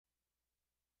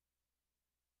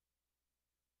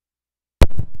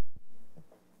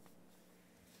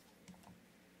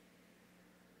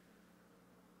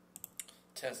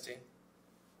Testing.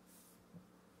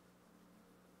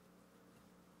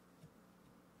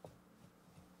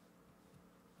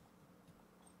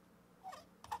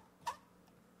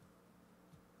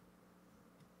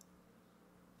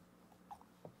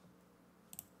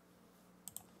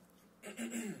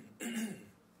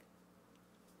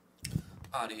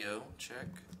 Audio check.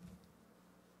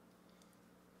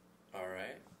 Alright,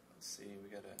 let's see, we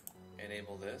gotta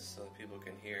enable this so that people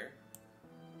can hear.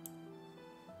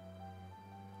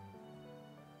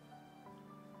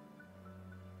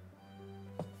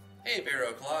 Hey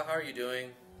Barrow Claw, how are you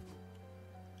doing?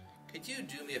 Could you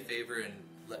do me a favor and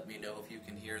let me know if you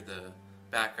can hear the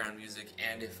background music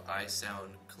and if I sound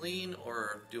clean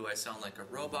or do I sound like a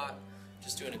robot?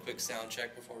 Just doing a quick sound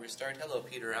check before we start. Hello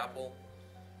Peter Apple.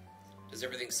 Does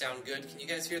everything sound good? Can you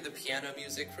guys hear the piano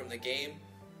music from the game?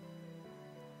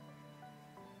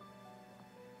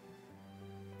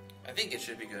 I think it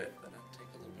should be good, but I'll take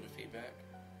a little bit of feedback.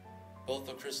 Both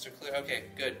look crystal clear. Okay,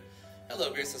 good.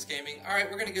 Hello, Graceless Gaming.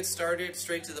 Alright, we're going to get started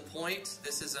straight to the point.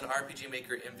 This is an RPG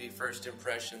Maker MV First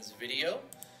Impressions video.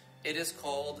 It is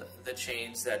called The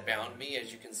Chains That Bound Me,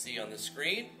 as you can see on the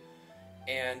screen.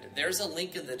 And there's a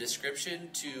link in the description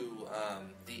to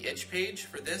the itch page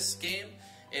for this game.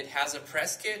 It has a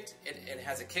press kit, it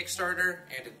has a Kickstarter,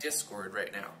 and a Discord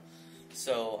right now.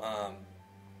 So,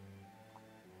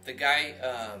 the guy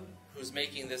who's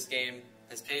making this game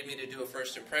has paid me to do a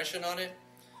first impression on it.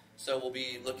 So we'll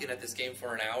be looking at this game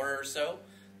for an hour or so.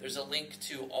 There's a link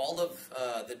to all of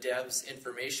the dev's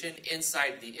information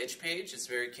inside the itch page. It's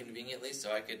very conveniently,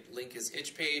 so I could link his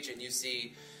itch page, and you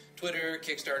see Twitter,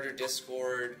 Kickstarter,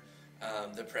 Discord,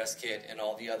 the press kit, and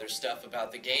all the other stuff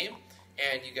about the game.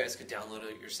 And you guys could download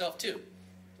it yourself too.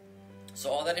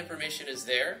 So all that information is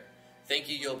there. Thank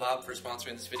you, Yo Bob, for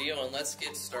sponsoring this video, and let's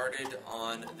get started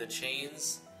on The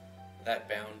Chains That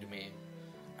Bound Me.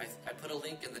 I put a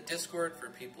link in the Discord for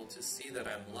people to see that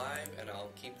I'm live, and I'll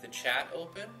keep the chat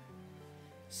open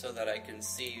so that I can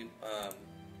see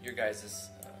your guys'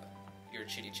 your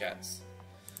chitty chats.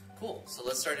 Cool, so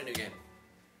let's start a new game.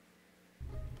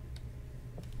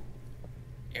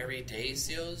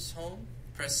 Aridasio's home.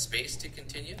 Press space to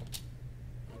continue.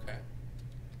 Okay.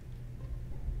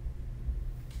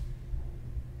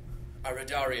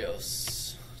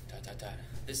 Aridarios.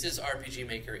 This is RPG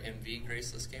Maker MV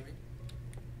Graceless Gaming.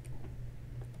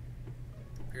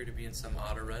 Appear to be in some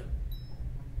auto run.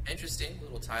 Interesting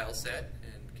little tile set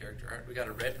and character art. We got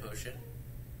a red potion.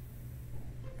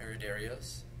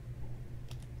 Aridarios.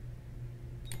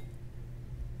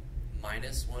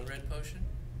 -1 red potion.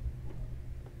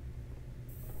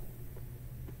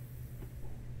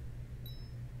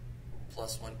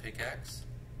 +1 pickaxe.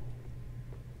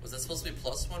 Was that supposed to be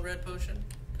 +1 red potion?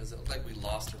 Because it looked like we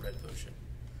lost a red potion.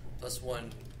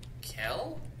 +1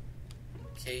 Kel?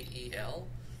 K-E-L?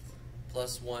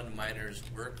 +1 miner's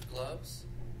work gloves. ...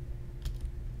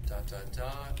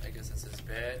 I guess that says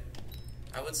bed.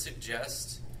 I would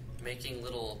suggest making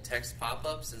little text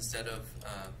pop-ups instead of,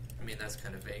 I mean that's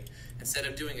kind of vague. Instead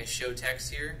of doing a show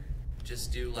text here,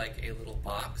 just do like a little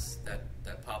box that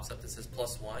pops up that says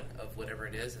 +1 of whatever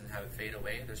it is and have it fade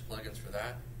away. There's plugins for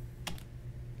that.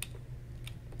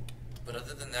 But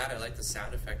other than that, I like the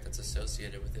sound effect that's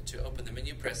associated with it. To open the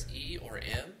menu, press E or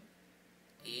M.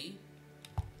 E.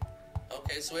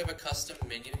 Okay, so we have a custom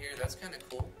menu here. That's kind of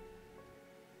cool.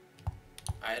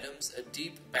 Items. A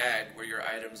deep bag where your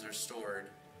items are stored.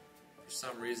 For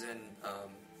some reason,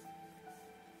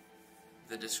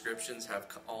 the descriptions have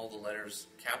all the letters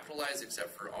capitalized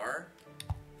except for R.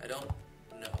 I don't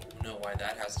know why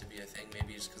that has to be a thing.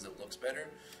 Maybe just because it looks better.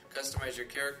 Customize your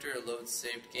character. Load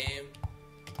saved game.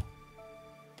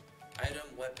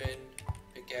 Item, weapon,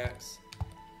 pickaxe.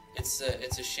 It's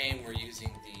a shame we're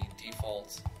using the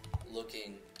default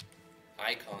looking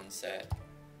icon set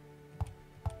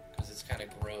because it's kind of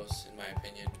gross in my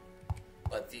opinion.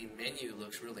 But the menu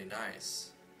looks really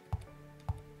nice.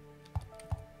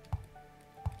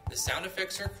 The sound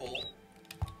effects are cool.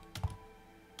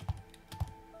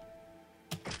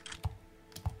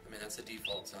 I mean, that's a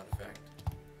default sound effect.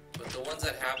 But the ones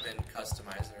that have been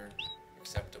customized are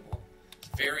acceptable. It's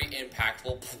very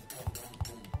impactful.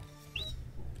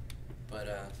 But,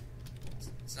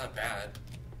 it's not bad.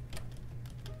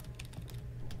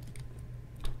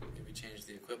 Maybe change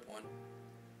the equip one.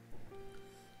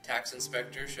 Tax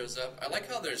inspector shows up. I like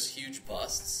how there's huge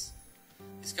busts.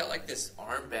 He's got like this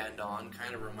armband on,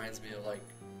 kind of reminds me of like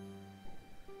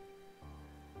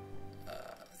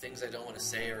things I don't want to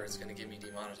say or it's going to get me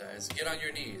demonetized. Get on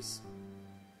your knees.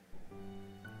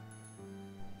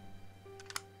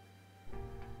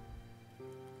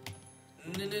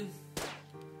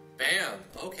 Bam!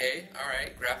 Okay,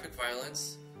 alright, graphic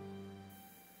violence.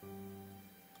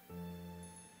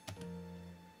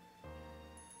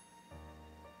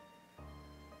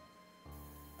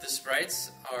 The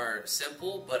sprites are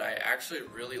simple, but I actually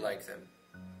really like them.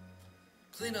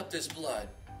 Clean up this blood.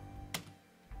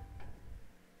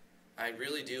 I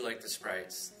really do like the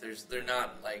sprites. They're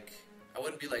not like, I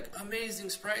wouldn't be like amazing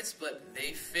sprites, but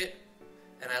they fit,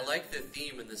 and I like the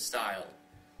theme and the style.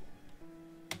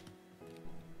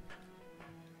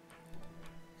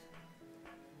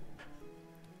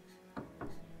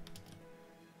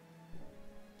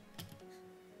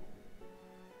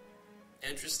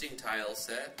 Interesting tile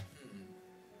set.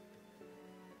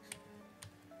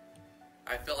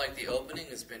 I feel like the opening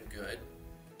has been good.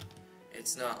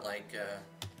 It's not like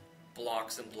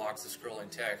blocks and blocks of scrolling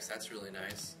text. That's really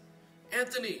nice.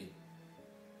 Anthony!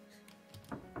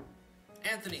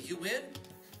 Anthony, you win?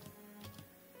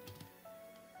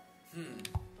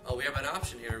 Oh, we have an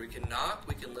option here. We can knock,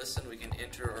 we can listen, we can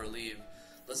enter or leave.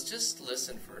 Let's just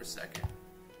listen for a second.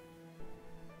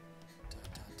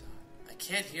 I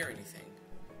can't hear anything.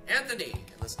 Anthony!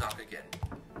 And let's knock again.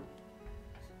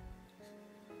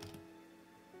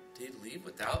 Did he leave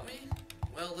without me?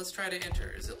 Well, let's try to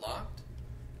enter. Is it locked?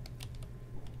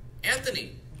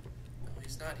 Anthony! No,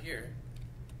 he's not here.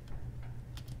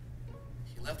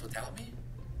 He left without me?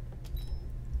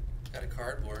 Got a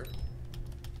cardboard.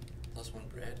 Plus one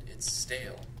bread. It's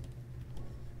stale.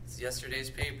 It's yesterday's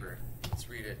paper. Let's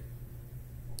read it.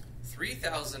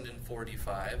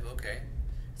 3045. Okay.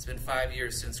 It's been 5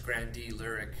 years since Grandee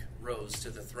Lyric rose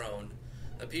to the throne.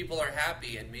 The people are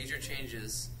happy and major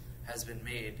changes have been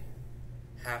made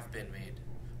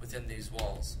within these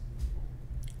walls.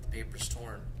 The paper's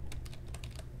torn.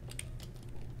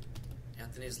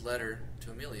 Anthony's letter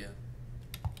to Amelia.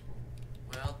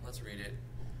 Well, let's read it.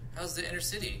 How's the inner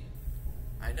city?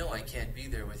 I know I can't be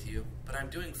there with you, but I'm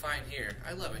doing fine here.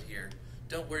 I love it here.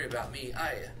 Don't worry about me.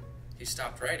 He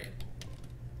stopped writing.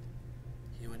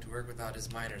 He went to work without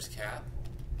his miner's cap.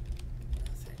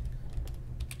 Nothing.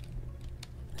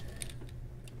 Okay.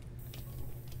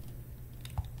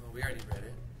 Well, we already read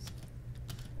it.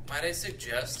 Might I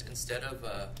suggest, instead of,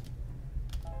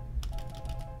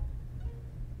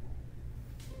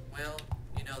 well,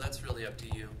 you know, that's really up to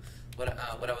you. What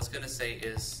I was going to say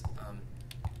is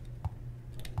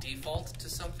default to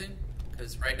something,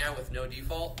 because right now with no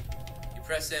default, you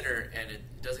press enter and it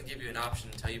doesn't give you an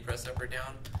option until you press up or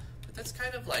down. But that's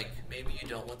kind of like, maybe you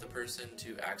don't want the person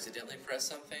to accidentally press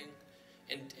something.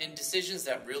 In decisions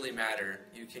that really matter,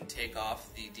 you can take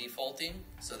off the defaulting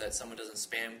so that someone doesn't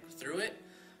spam through it.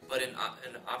 But in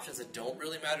options that don't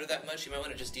really matter that much, you might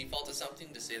want to just default to something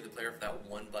to save the player for that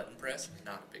one button press.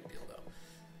 Not a big deal though.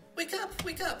 Wake up!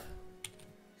 Wake up!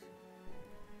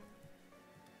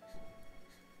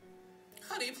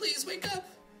 Honey, please wake up!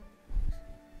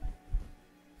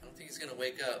 I don't think he's gonna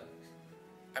wake up.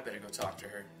 I better go talk to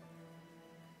her.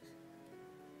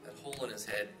 That hole in his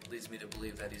head leads me to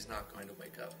believe that he's not going to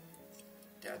wake up.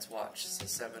 Dad's watch says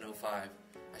 7:05.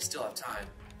 I still have time.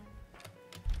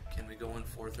 Can we go in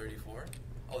 4:34?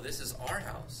 Oh, this is our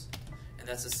house. And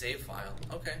that's a save file.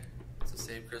 Okay. It's a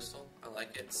save crystal. I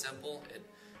like it. Simple.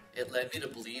 It led me to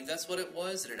believe that's what it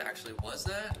was, and it actually was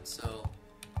that. So,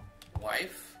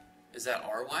 wife? Is that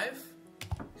our wife?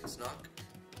 Let's knock.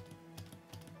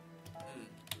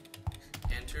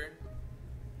 Enter.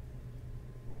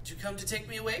 Did you come to take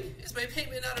me away? Is my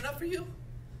payment not enough for you?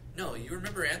 No, you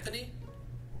remember Anthony?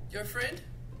 Your friend?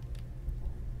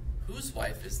 Whose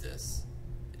wife is this?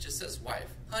 It just says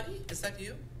wife. Honey, is that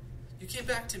you? You came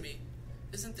back to me.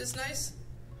 Isn't this nice?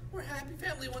 We're a happy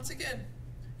family once again.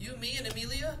 You, me, and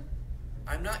Amelia?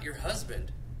 I'm not your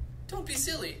husband. Don't be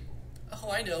silly.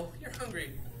 Oh, I know. You're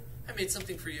hungry. I made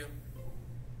something for you.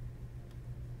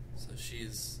 So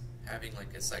she's having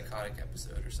like a psychotic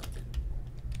episode or something.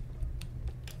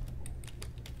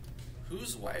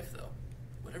 Whose wife, though?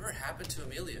 Whatever happened to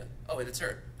Amelia? Oh, wait, it's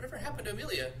her. Whatever happened to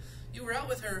Amelia? You were out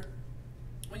with her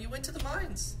when you went to the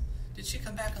mines. Did she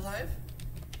come back alive?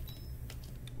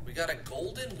 We got a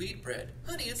golden wheat bread.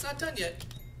 Honey, it's not done yet.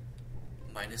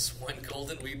 -1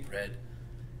 golden wheat bread.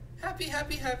 Happy,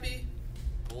 happy, happy.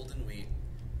 Golden wheat.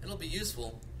 It'll be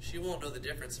useful. She won't know the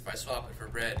difference if I swap it for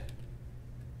bread.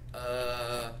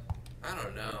 I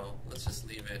don't know. Let's just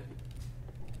leave it.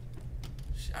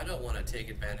 I don't want to take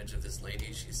advantage of this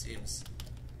lady. She seems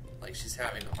like she's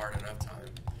having a hard enough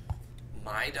time.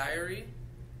 My diary?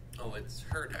 Oh, it's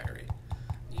her diary.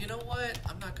 You know what?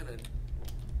 I'm not gonna...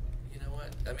 You know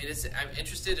what? I mean, I'm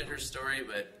interested in her story,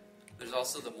 but there's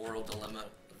also the moral dilemma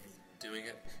of doing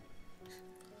it.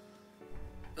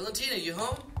 Valentina, you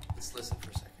home? Let's listen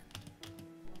for a second.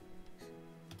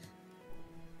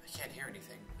 can't hear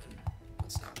anything.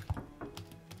 Let's knock.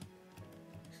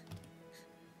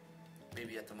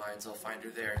 Maybe at the mines I'll find her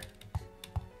there.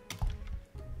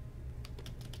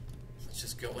 Let's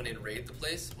just go in and raid the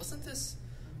place. Wasn't this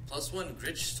 +1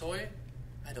 Gritch toy?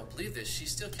 I don't believe this. She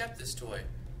still kept this toy.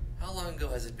 How long ago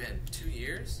has it been? 2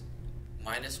 years?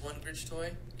 -1 Gritch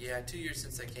toy? Yeah, 2 years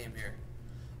since I came here.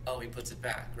 Oh, he puts it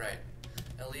back, right.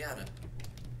 Eliana.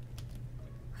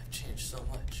 I've changed so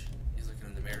much. He's looking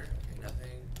in the mirror. Okay,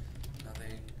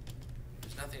 nothing.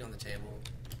 There's nothing on the table.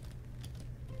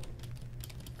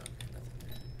 Okay, nothing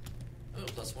there. Oh,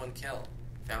 +1 Kel.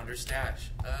 Found her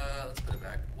stash. Let's put it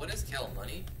back. What is Kel?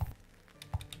 Money?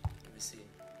 Let me see.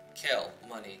 Kel.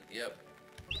 Money. Yep.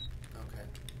 Okay.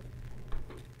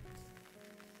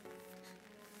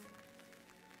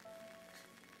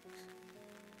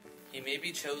 He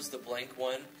maybe chose the blank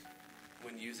one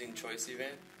when using choice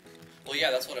event. Well,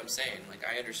 yeah, that's what I'm saying. Like,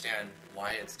 I understand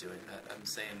why it's doing that. I'm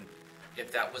saying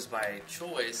if that was by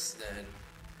choice, then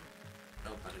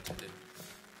no pun intended.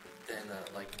 Then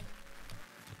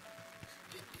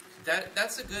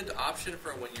that's a good option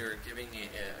for when you're giving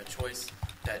a choice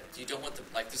that you don't want to,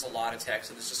 like, there's a lot of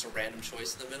text and there's just a random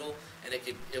choice in the middle, and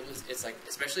it's like,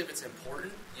 especially if it's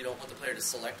important, you don't want the player to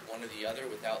select one or the other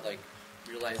without like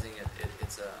realizing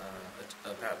it's a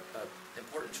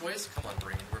important choice. Come on,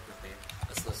 brain, work with me.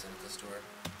 Let's listen at this door.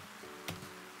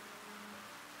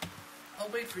 I'll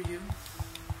wait for you.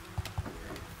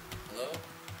 Okay. Hello?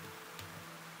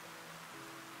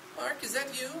 Mark, is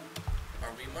that you?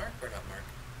 Are we Mark or not Mark?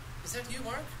 Is that you,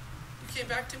 Mark? You came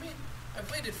back to me? I've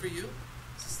waited for you.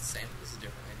 Is this the same? This is a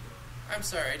different lady. I'm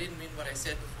sorry, I didn't mean what I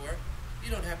said before.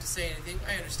 You don't have to say anything,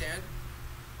 I understand.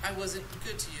 I wasn't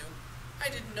good to you. I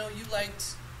didn't know you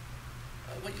liked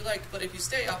what you liked, but if you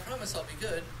stay, I'll promise I'll be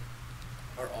good.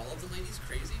 Are all of the ladies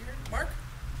crazy here? Mark?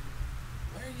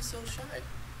 Why are you so shy?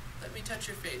 Let me touch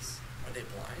your face. Are they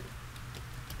blind?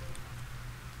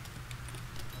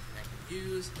 Nothing I can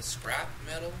use. The scrap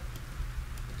metal.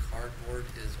 The cardboard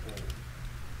is old.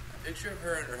 A picture of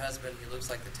her and her husband. He looks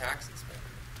like the tax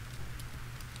inspector.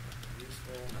 Nothing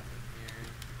useful. Nothing here.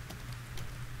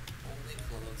 Only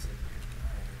clothes in here.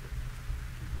 All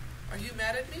right. Are you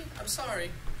mad at me? I'm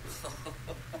sorry.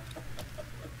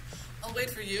 I'll wait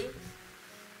for you.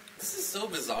 This is so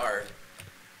bizarre.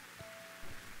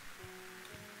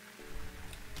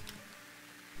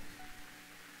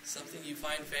 Something you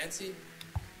find fancy?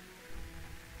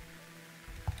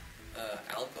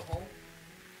 Alcohol?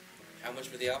 How much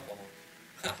for the alcohol?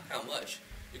 Ha, how much?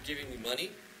 You're giving me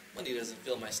money? Money doesn't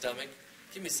fill my stomach.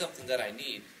 Give me something that I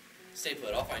need. Stay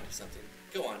put, I'll find you something.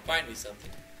 Go on, find me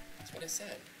something. That's what I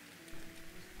said.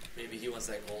 Maybe he wants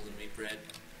that golden wheat bread.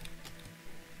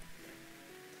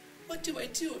 What do I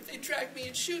do if they drag me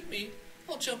and shoot me?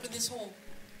 I'll jump in this hole.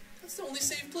 That's the only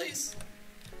safe place.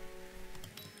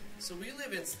 So we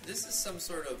live in, this is some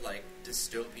sort of like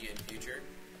dystopian future,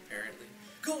 apparently.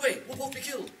 Go away, we'll both be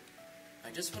killed.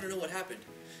 I just want to know what happened.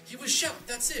 He was shot,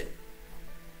 that's it.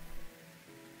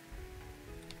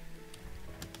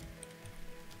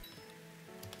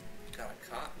 Got a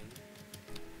cotton.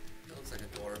 It looks like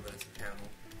a door, but it's a panel.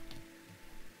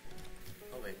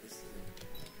 Oh wait, this is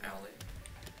an alley.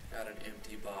 Got an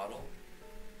empty bottle.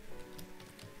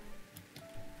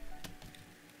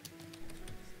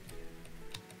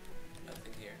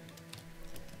 Nothing here.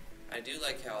 I do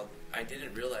like how I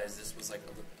didn't realize this was like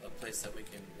a place that we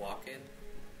can walk in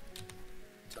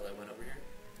until I went over here.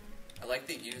 I like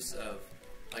the use of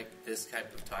like this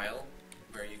type of tile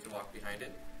where you can walk behind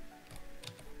it.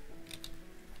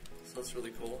 So it's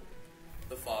really cool.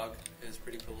 The fog is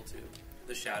pretty cool too.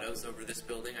 The shadows over this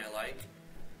building I like.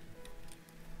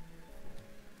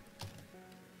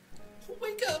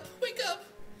 Wake up! Wake up!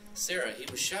 Sarah, he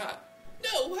was shot.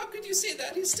 No, how could you say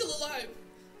that? He's still alive.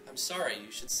 I'm sorry,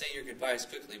 you should say your goodbyes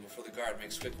quickly before the guard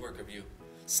makes quick work of you.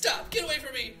 Stop! Get away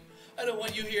from me! I don't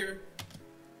want you here.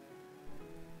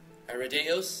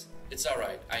 Aradeos? It's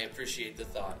alright. I appreciate the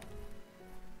thought.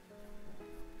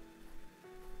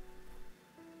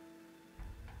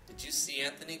 Did you see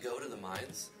Anthony go to the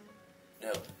mines?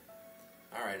 No.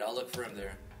 Alright, I'll look for him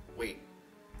there. Wait,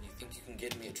 you think you can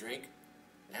get me a drink?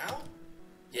 Now?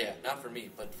 Yeah, not for me,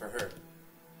 but for her.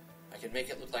 I can make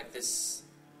it look like this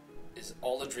is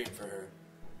all a dream for her.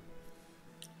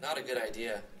 Not a good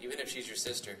idea, even if she's your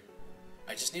sister.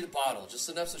 I just need a bottle, just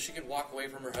enough so she can walk away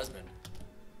from her husband.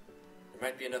 There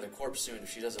might be another corpse soon if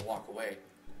she doesn't walk away.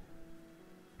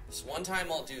 Just one time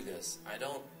I'll do this. I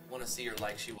don't want to see her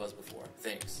like she was before.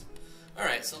 Thanks.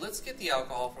 Alright, so let's get the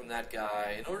alcohol from that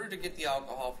guy. In order to get the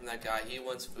alcohol from that guy, he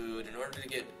wants food. In order to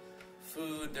get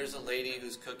food, there's a lady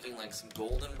who's cooking like some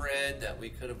golden bread that we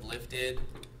could have lifted.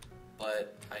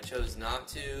 but I chose not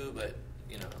to, but,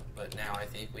 you know, but now I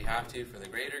think we have to for the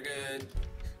greater good.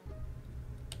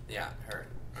 Yeah, her.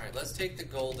 Alright, let's take the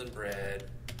golden bread.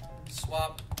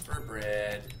 Swap for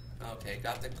bread. Okay,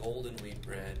 got the golden wheat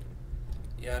bread.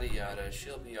 Yada yada,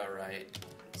 she'll be alright.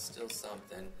 Still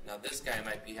something. Now this guy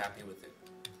might be happy with it.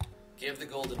 Give the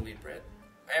golden wheat bread.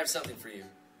 I have something for you.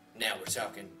 Now we're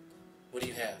talking. What do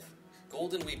you have?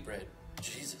 Golden wheat bread.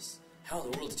 Jesus, how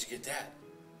in the world did you get that?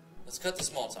 Let's cut the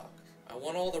small talk. I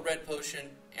want all the red potion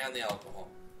and the alcohol.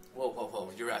 Whoa, whoa,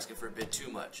 whoa, you're asking for a bit too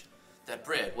much. That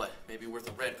bread, what, maybe worth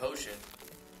a red potion?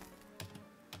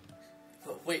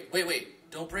 Oh, wait,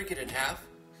 don't break it in half.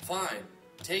 Fine,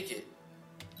 take it.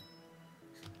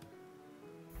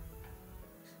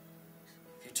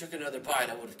 If you took another bite,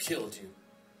 I would have killed you.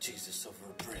 Jesus, over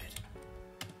a bread.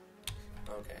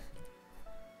 Okay.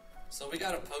 So we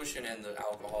got a potion and the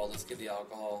alcohol. Let's give the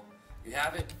alcohol. You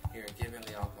have it? Here, give him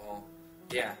the alcohol.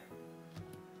 Yeah.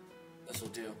 This will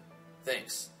do.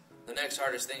 Thanks. The next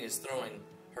hardest thing is throwing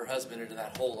her husband into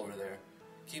that hole over there.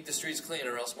 Keep the streets clean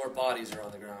or else more bodies are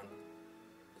on the ground.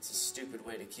 It's a stupid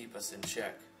way to keep us in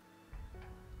check.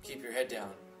 Keep your head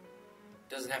down.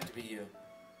 Doesn't have to be you.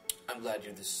 I'm glad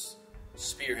you're the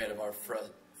spearhead of our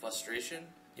frustration.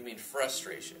 You mean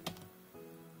frustration.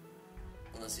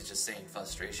 Unless he's just saying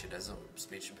frustration as a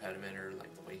speech impediment or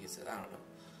like the way he said. I don't know.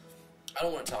 I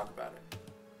don't want to talk about it.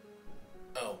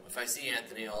 Oh, if I see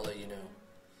Anthony, I'll let you know.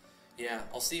 Yeah,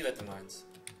 I'll see you at the mines.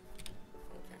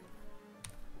 Okay.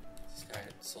 This guy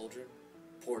a soldier?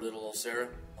 Poor little old Sarah.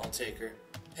 I'll take her.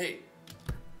 Hey!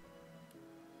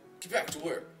 Get back to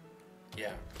work.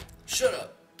 Yeah. Shut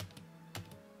up!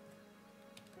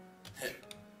 Hey.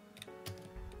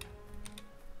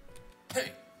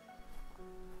 Hey!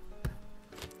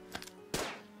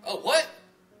 Oh, what?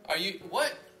 Are you...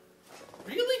 What?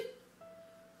 Really?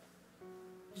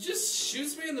 He just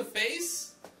shoots me in the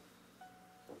face?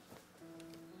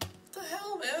 What the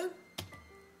hell, man?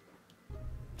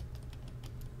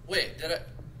 Wait, did I...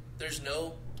 There's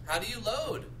no... How do you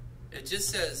load? It just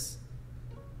says...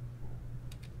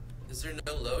 Is there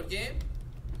no load game?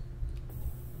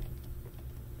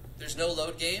 There's no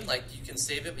load game? Like, you can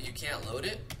save it, but you can't load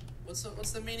it?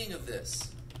 What's the meaning of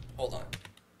this? Hold on.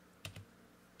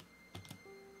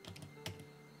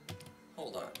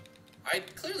 Hold on. I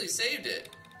clearly saved it.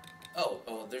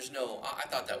 Oh, there's no... I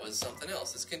thought that was something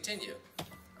else. Let's continue.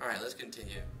 Alright, let's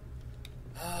continue.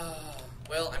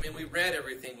 Well, I mean, we read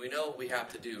everything. We know what we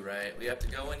have to do, right? We have to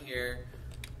go in here.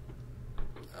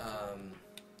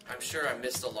 I'm sure I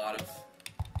missed a lot of...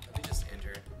 Let me just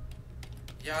enter.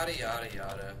 Yada, yada,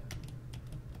 yada.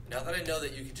 Now that I know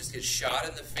that you can just get shot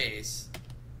in the face...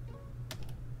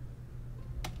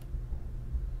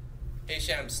 Hey,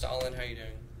 Sham Stalin, how you doing?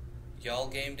 Y'all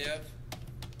game dev?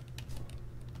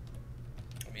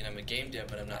 I mean, I'm a game dev,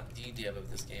 but I'm not the dev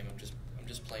of this game. I'm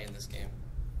just playing this game.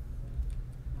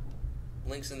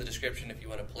 Links in the description if you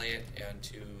want to play it, and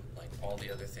to like all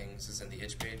the other things is in the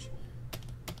itch page.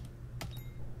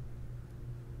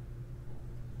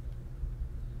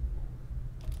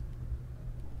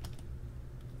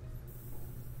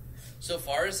 So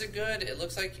far, is it good? It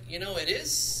looks like, you know, it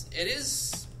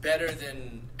is better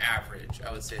than average,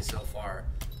 I would say, so far.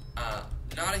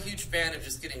 Not a huge fan of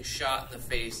just getting shot in the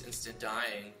face, instant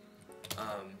dying.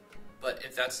 But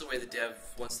if that's the way the dev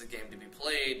wants the game to be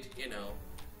played, you know,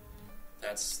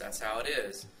 that's how it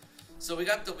is. So we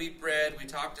got the wheat bread. We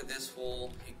talked to this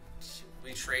fool.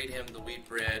 We trade him the wheat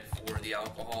bread for the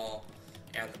alcohol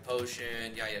and the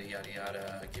potion. Yada, yada, yada,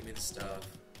 yada. Give me the stuff.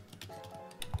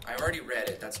 I already read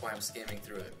it. That's why I'm skimming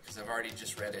through it, because I've already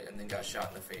just read it and then got shot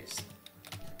in the face.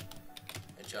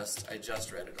 I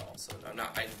just read it all, so I'm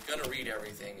gonna read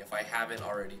everything if I haven't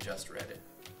already just read it.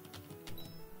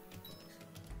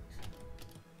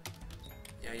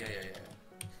 Yeah.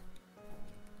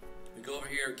 We go over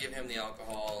here, give him the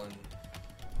alcohol, and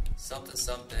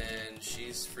something,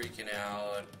 she's freaking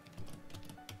out.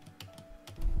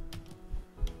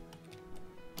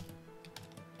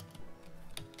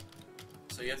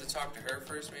 So you have to talk to her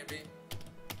first, maybe?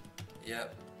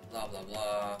 Yep, blah, blah,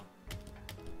 blah.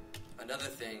 Another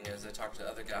thing is I talked to the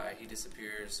other guy, he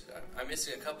disappears. I'm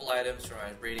missing a couple items from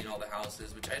raiding all the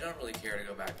houses, which I don't really care to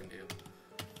go back and do.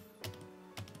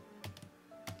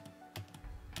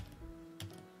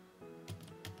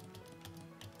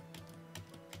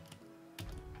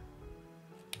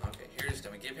 Okay, here's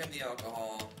done. We give him the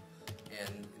alcohol,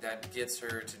 and that gets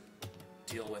her to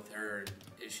deal with her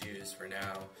issues for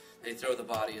now. They throw the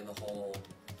body in the hole.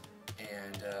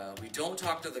 And we don't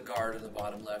talk to the guard in the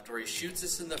bottom left, or he shoots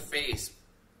us in the face.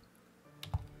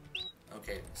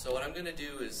 Okay, so what I'm going to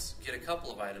do is get a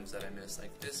couple of items that I missed.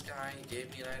 Like this guy, he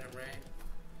gave me an item, right?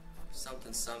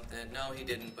 Something, something. No, he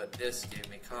didn't, but this gave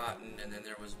me cotton, and then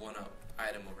there was one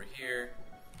item over here.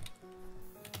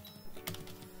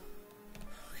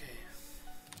 Okay.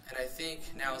 And I think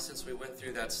now, since we went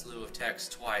through that slew of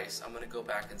text twice, I'm going to go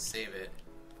back and save it.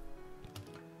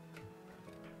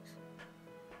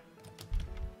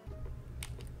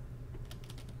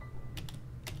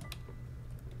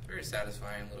 Very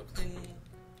satisfying little cling.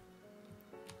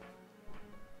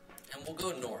 And we'll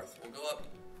go north. We'll go up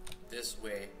this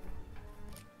way.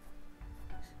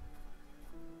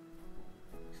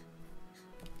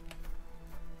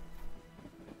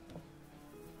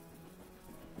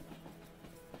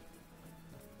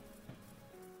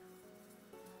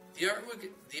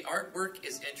 The artwork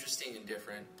is interesting and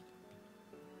different,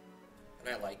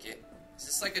 and I like it. It's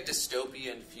just like a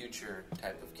dystopian future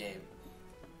type of game.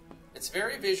 It's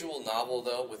very visual novel,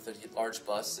 though, with the large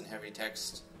busts and heavy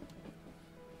text.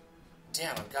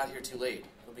 Damn, I got here too late.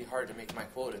 It'll be hard to make my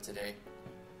quota today.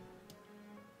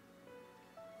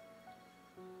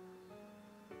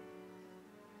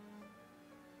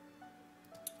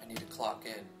 I need to clock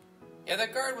in. Yeah,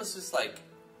 that guard was just like,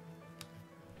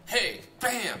 hey,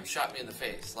 bam, shot me in the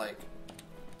face. Like,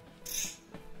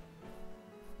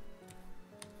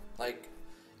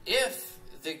 if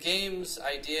the game's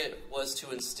idea was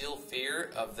to instill fear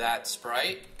of that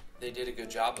sprite, they did a good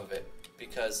job of it.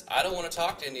 Because I don't want to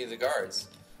talk to any of the guards.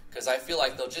 Because I feel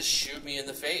like they'll just shoot me in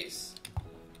the face.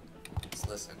 Let's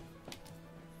listen.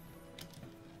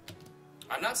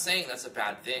 I'm not saying that's a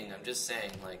bad thing. I'm just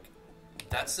saying, like,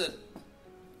 that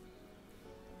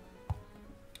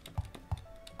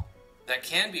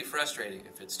can be frustrating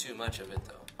if it's too much of it,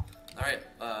 though. Alright,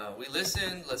 we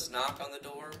listen. Let's knock on the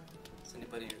door. Is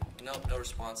anybody... Nope, no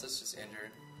response. Let's just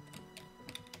enter.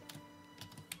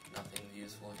 Nothing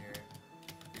useful here.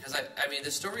 Because, I mean,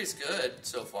 the story's good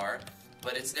so far,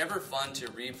 but it's never fun to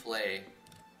replay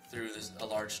through a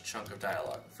large chunk of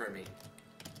dialogue for me.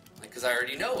 Because I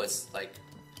already know it's, like,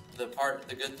 the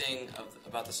good thing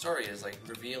about the story is, like,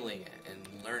 revealing it and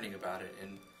learning about it,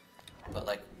 but,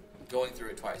 like, going through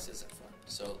it twice isn't fun.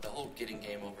 So the whole getting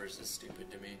game overs is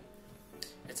stupid to me.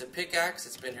 It's a pickaxe.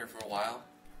 It's been here for a while.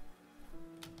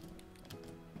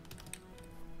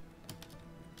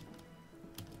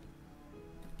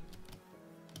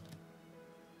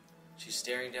 She's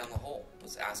staring down the hole.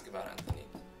 Let's ask about Anthony.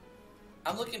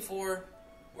 I'm looking for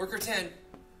worker 10.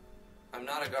 I'm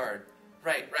not a guard.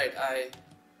 Right.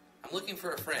 I'm looking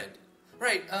for a friend.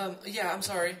 Right, yeah, I'm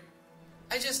sorry.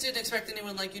 I just didn't expect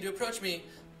anyone like you to approach me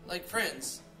like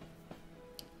friends.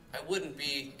 I wouldn't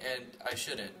be, and I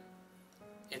shouldn't.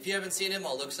 If you haven't seen him,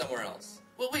 I'll look somewhere else.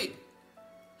 Well, wait.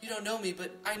 You don't know me,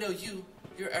 but I know you.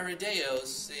 You're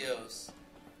Arideos Theos.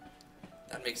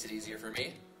 That makes it easier for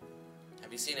me.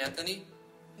 Have you seen Anthony?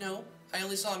 No, I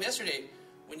only saw him yesterday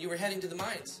when you were heading to the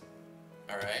mines.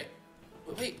 Alright.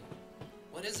 But wait,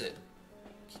 what is it?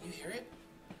 Can you hear it?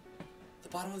 The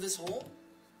bottom of this hole?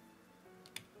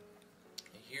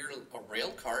 I hear a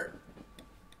rail cart.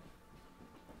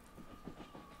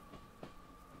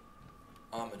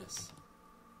 Ominous.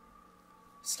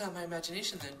 It's not my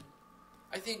imagination then.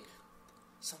 I think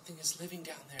something is living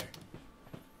down there.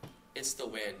 It's the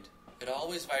wind. It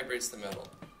always vibrates the metal.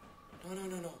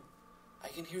 No. I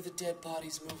can hear the dead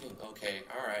bodies moving. Okay,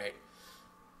 alright.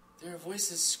 There are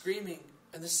voices screaming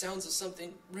and the sounds of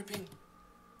something ripping.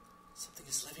 Something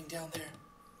is living down there.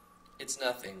 It's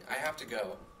nothing. I have to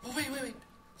go. Oh, wait.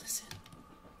 Listen.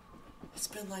 It's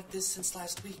been like this since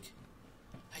last week.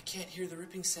 I can't hear the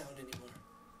ripping sound anymore.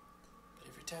 But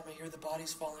every time I hear the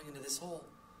bodies falling into this hole,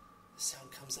 the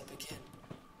sound comes up again.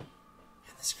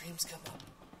 And the screams come up.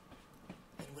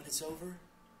 And when it's over,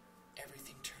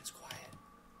 everything turns quiet.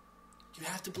 You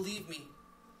have to believe me.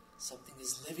 Something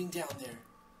is living down there.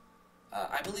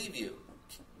 I believe you.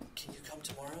 Can you come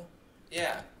tomorrow?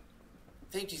 Yeah.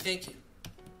 Thank you. Oh,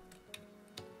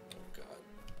 God.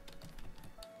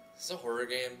 Is this a horror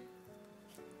game?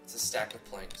 It's a stack of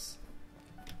planks.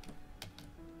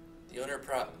 The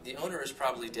owner is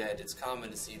probably dead. It's common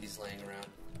to see these laying around.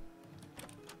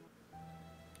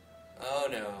 Oh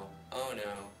no.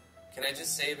 Can I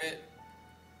just save it?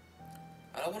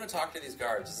 I don't want to talk to these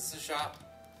guards. Is this a shop?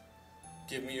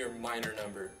 Give me your minor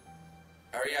number.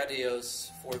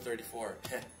 Ariadios 434.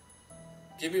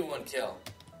 Give me one kill.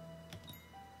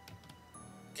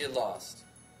 Get lost.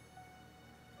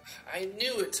 I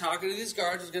knew it. Talking to these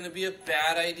guards was going to be a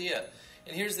bad idea.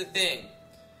 And here's the thing.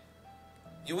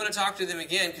 You want to talk to them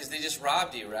again because they just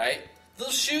robbed you, right? They'll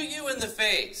shoot you in the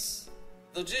face.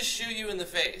 They'll just shoot you in the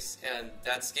face. And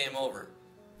that's game over.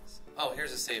 Oh,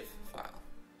 here's a save file.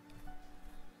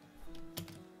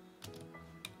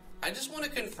 I just want to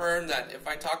confirm that if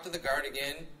I talk to the guard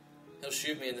again, he'll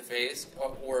shoot me in the face,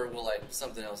 or will like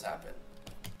something else happen?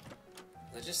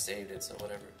 I just saved it, so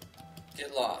whatever.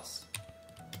 Get lost.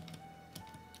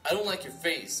 I don't like your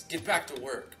face. Get back to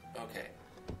work. Okay.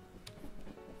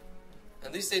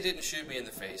 At least they didn't shoot me in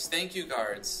the face. Thank you,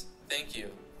 guards. Thank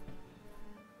you.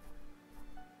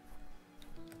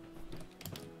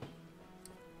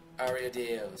 Aria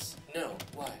Deos. No,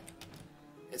 why?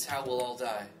 It's how we'll all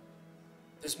die.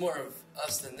 There's more of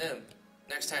us than them.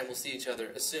 Next time we'll see each other,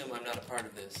 assume I'm not a part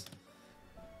of this.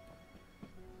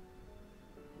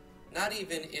 Not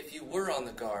even if you were on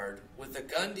the guard, with a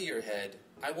gun to your head,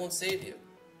 I won't save you.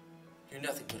 You're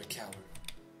nothing but a coward.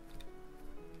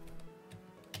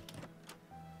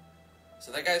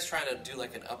 So that guy's trying to do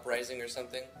like an uprising or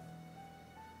something.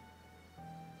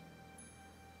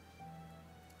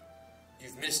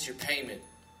 You've missed your payment.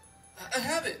 I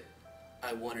have it.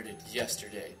 I wanted it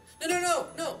yesterday.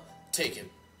 No. Take him.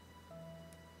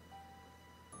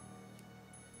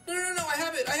 No, I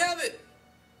have it.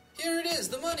 Here it is,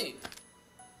 the money.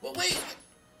 Well, wait.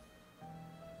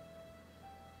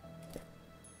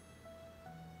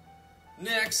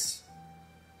 Next.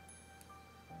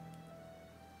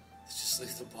 Just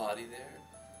leave the body there.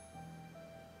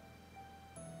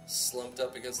 Slumped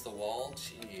up against the wall.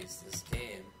 Jeez, this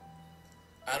game.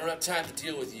 I don't have time to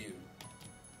deal with you.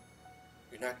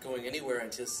 You're not going anywhere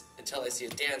until I see a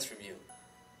dance from you.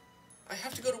 I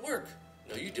have to go to work.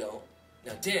 No, you don't.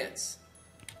 Now dance.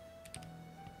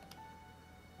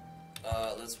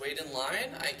 Let's wait in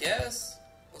line, I guess.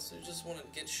 Unless we just want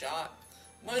to get shot.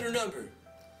 Minor number.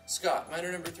 Scott,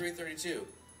 minor number 332.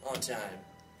 On time.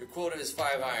 Your quota is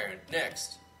 5 iron.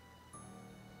 Next.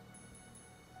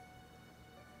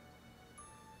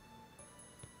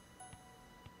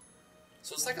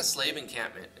 So it's like a slave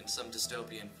encampment in some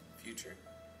dystopian future.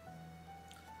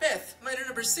 Beth, minor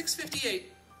number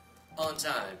 658. On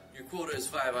time. Your quota is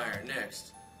 5 iron.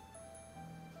 Next.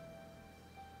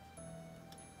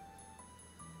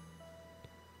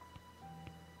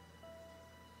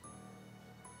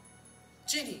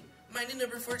 Jenny, minor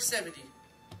number 470.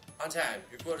 On time.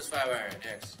 Your quota is 5 iron.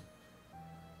 Next.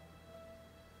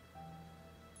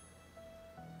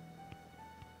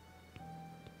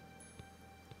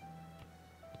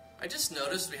 I just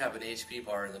noticed we have an HP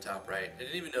bar in the top right. I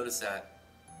didn't even notice that.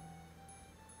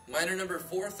 Minor number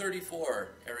 434,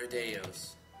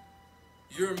 Erideos.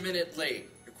 You're a minute late.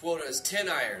 Your quota is 10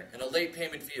 iron and a late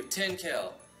payment fee of 10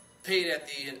 kel. Paid at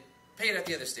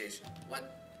the other station.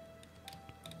 What?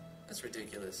 That's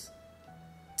ridiculous.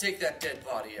 Take that dead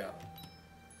body out.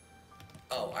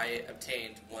 Oh, I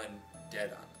obtained 1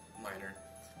 dead minor.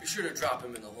 Be sure to drop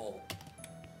him in the hole.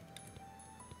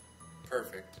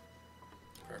 Perfect.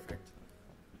 Perfect.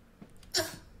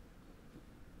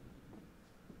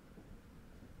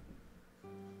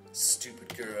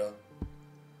 Stupid girl.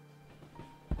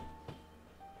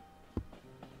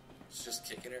 She's just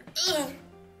kicking her.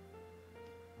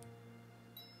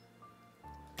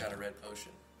 Got a red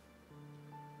potion.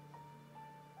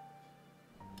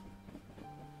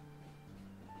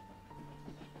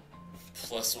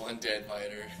 +1 dead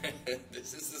fighter.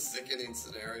 This is a sickening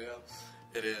scenario.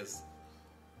 It is.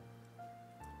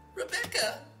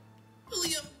 Rebecca!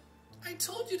 William, I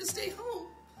told you to stay home.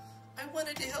 I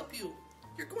wanted to help you.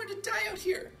 You're going to die out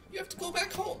here. You have to go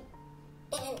back home.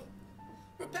 Oh,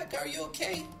 Rebecca, are you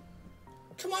okay?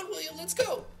 Come on, William, let's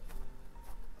go.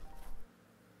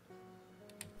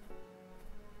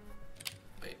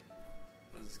 Wait,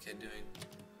 what is this kid doing?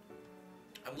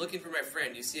 I'm looking for my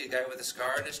friend. You see a guy with a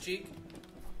scar on his cheek?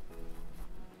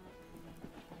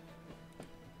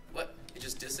 What? He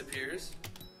just disappears?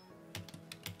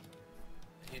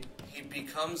 He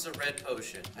becomes a red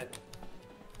potion.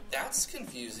 That's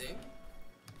confusing.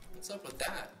 What's up with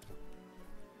that?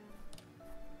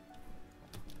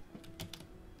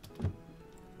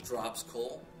 Drops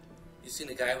coal. You seen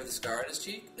a guy with a scar on his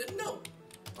cheek? No.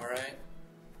 Alright.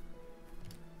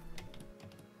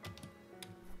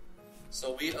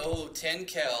 So we owe 10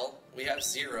 kel, we have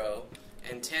 0,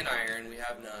 and 10 iron, we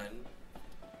have none.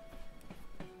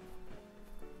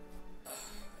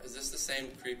 Is this the same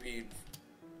creepy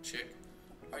chick?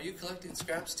 Are you collecting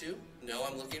scraps too? No,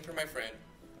 I'm looking for my friend.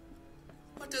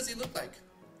 What does he look like?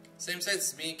 Same size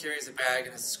as me, carries a bag,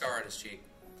 and has a scar on his cheek.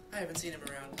 I haven't seen him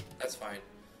around. That's fine.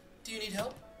 Do you need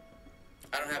help?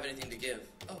 I don't have anything to give.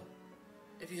 Oh,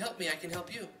 if you help me, I can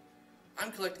help you.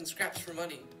 I'm collecting scraps for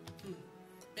money.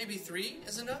 Maybe 3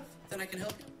 is enough? Then I can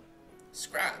help you.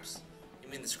 Scraps? You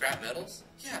mean the scrap metals?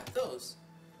 Yeah, those.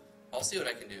 I'll see what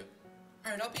I can do.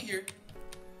 Alright, I'll be here.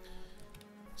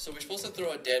 So we're supposed to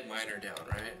throw a dead miner down,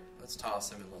 right? Let's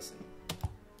toss him and listen.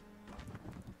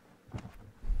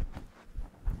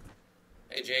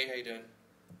 Jay, how you doing?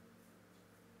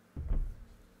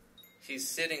 He's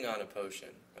sitting on a potion.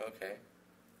 Okay.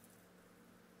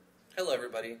 Hello,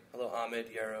 everybody. Hello, Ahmed,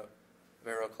 Yarrow,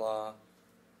 Veroclaw,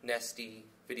 Nesty,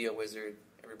 Video Wizard,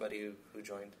 everybody who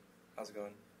joined. How's it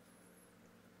going?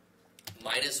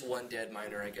 -1 dead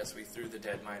miner. I guess we threw the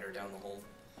dead miner down the hole.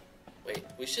 Wait,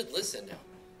 we should listen now.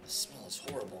 The smell is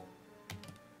horrible.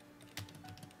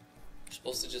 We're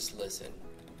supposed to just listen,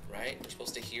 right? We're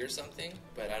supposed to hear something,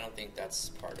 but I don't think that's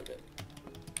part of it.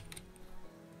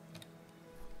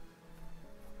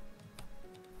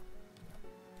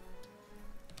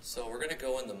 So we're gonna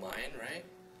go in the mine, right?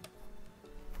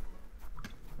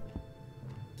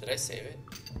 Did I save it?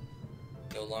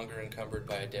 No longer encumbered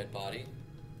by a dead body.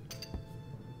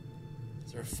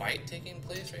 Is there a fight taking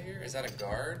place right here? Is that a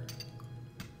guard?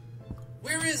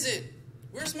 Where is it?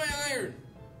 Where's my iron?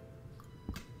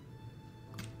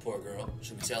 Poor girl.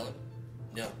 Should we tell him?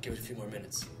 No, give it a few more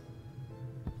minutes.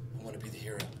 I want to be the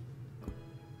hero.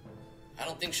 I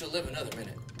don't think she'll live another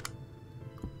minute.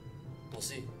 We'll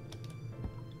see.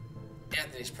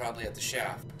 Anthony's probably at the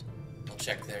shaft. I'll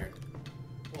check there.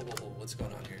 Whoa, whoa, whoa, what's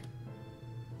going on here?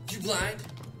 You blind?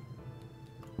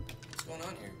 What's going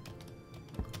on here?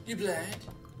 You blind?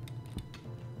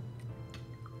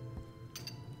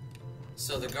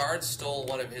 So the guard stole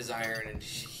one of his iron and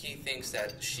he thinks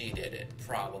that she did it.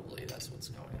 Probably, that's what's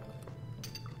going on.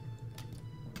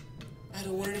 I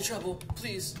don't want any trouble,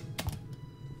 please.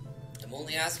 I'm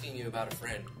only asking you about a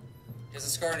friend. He has a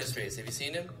scar on his face. Have you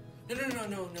seen him?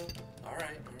 No.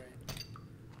 Alright.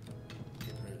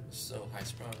 So high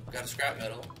sprung. Got a scrap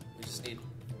metal. We just need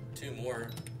 2 more.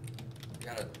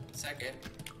 Got a second.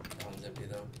 That one's empty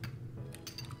though.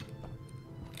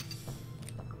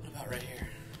 What about right here?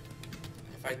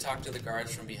 If I talk to the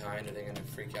guards from behind, are they gonna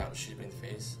freak out and shoot me in the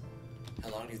face?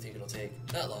 How long do you think it'll take?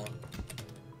 Not long.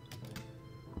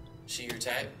 She your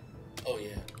type? Oh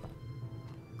yeah.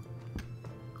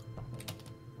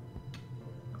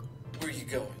 Where are you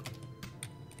going?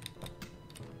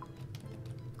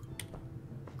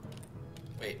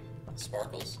 Wait,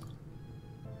 sparkles?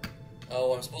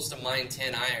 Oh, I'm supposed to mine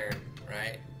 10 iron,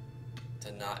 right?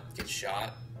 To not get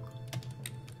shot.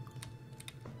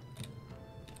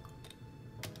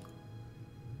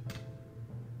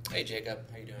 Hey Jacob,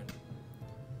 how you doing?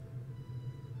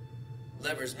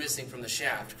 Lever's missing from the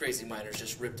shaft. Crazy miners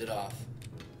just ripped it off.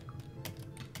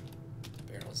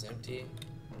 Barrel's empty.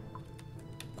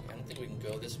 I don't think we can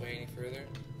go this way any further.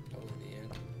 Probably the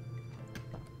end.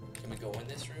 Can we go in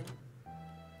this room?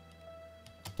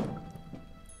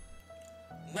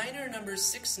 Miner number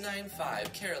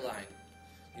 695, Caroline.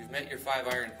 You've met your 5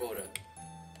 iron quota.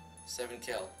 7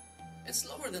 kill. It's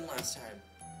lower than last time.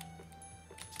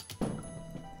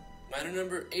 Miner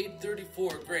number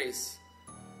 834, Grace.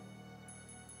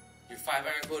 Your 5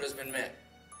 iron quota has been met.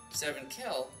 7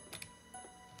 kill.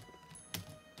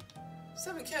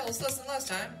 7 kills, less than last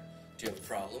time. Do you have a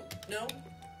problem? No?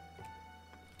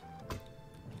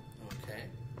 Okay.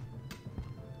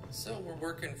 So we're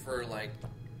working for, like,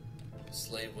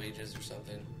 slave wages or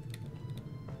something.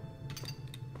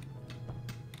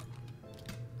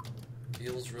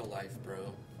 Feels real life,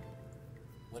 bro.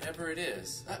 Whatever it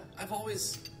is. I've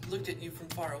always looked at you from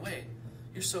far away.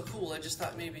 You're so cool, I just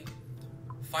thought maybe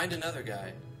find another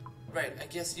guy. Right, I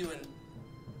guess you and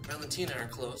Valentina are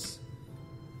close.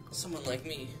 Someone like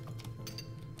me.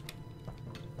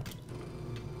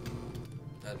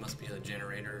 That must be a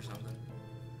generator or something.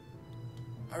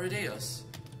 Aradeos.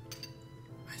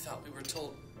 I thought we were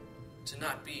told to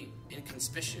not be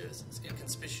inconspicuous.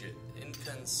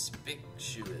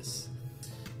 Inconspicuous.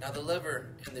 Now the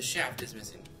lever and the shaft is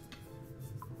missing.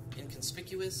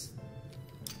 Inconspicuous?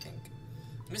 I think.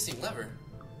 Missing lever?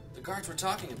 The guards were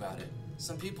talking about it.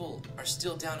 Some people are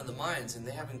still down in the mines and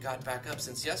they haven't got back up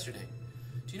since yesterday.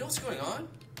 Do you know what's going on?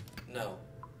 No.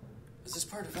 Is this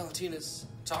part of Valentina's?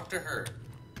 Talk to her.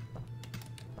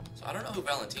 So I don't know who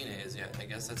Valentina is yet. I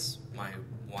guess that's my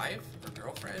wife or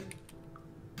girlfriend.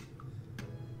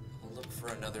 I'll look for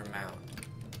another mound.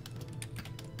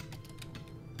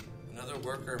 Another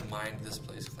worker mined this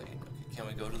place clean. Okay, can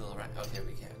we go to the right? Okay,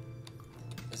 we can.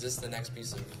 Is this the next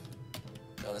piece of...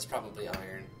 No, that's probably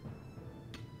iron.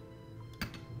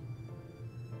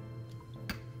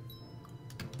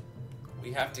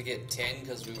 We have to get 10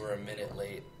 because we were a minute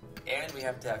late. And we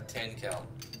have to have 10 cal,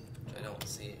 which I don't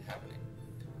see happening.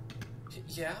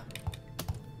 Yeah?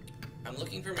 I'm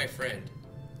looking for my friend.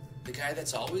 The guy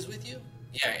that's always with you?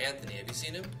 Yeah, Anthony. Have you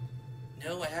seen him?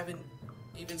 No, I haven't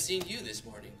even seen you this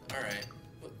morning. Alright.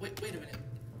 Wait a minute.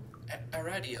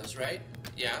 Aradios, right?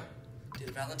 Yeah?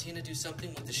 Did Valentina do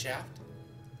something with the shaft?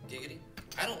 Giggity?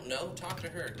 I don't know. Talk to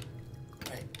her.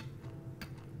 Right.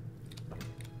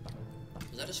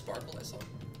 that a sparkle I saw?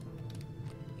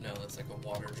 No, that's like a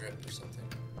water drip or something.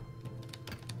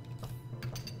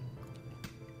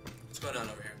 What's going on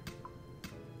over here?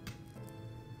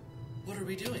 What are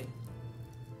we doing?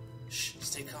 Shh,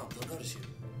 stay calm, they'll notice you.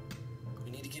 We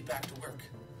need to get back to work.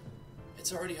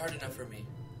 It's already hard enough for me.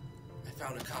 I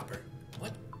found a copper.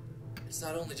 What? It's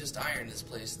not only just iron in this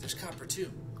place, there's copper too.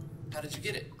 How did you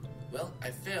get it? Well, I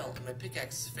fell, and my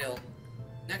pickaxe fell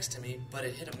next to me, but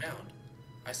it hit a mound.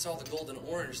 I saw the golden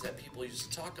orange that people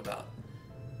used to talk about.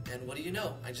 And what do you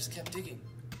know? I just kept digging.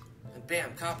 And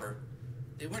bam, copper.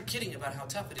 They weren't kidding about how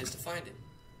tough it is to find it.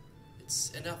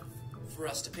 It's enough for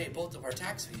us to pay both of our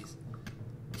tax fees.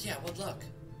 Yeah, what luck.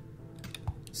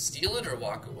 Steal it or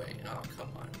walk away? Oh, come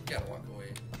on. You gotta walk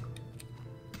away.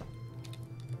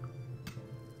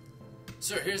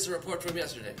 Sir, here's the report from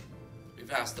yesterday.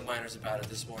 We've asked the miners about it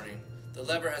this morning. The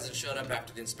lever hasn't shown up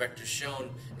after the inspector's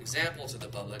shown example to the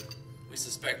public. We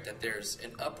suspect that there's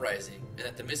an uprising and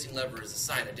that the missing lever is a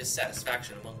sign of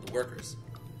dissatisfaction among the workers.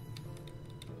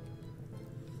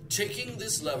 Taking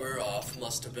this lever off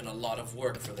must have been a lot of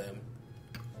work for them,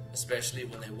 especially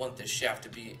when they want this shaft to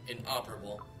be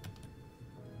inoperable.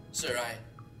 Sir,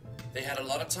 they had a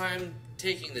lot of time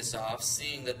taking this off,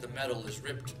 seeing that the metal is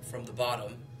ripped from the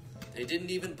bottom. They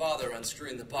didn't even bother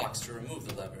unscrewing the box to remove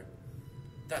the lever.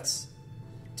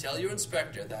 Tell your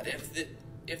inspector that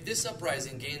if this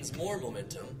uprising gains more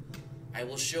momentum, I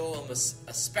will show him a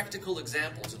spectacle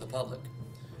example to the public.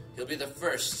 He'll be the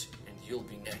first, and you'll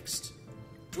be next.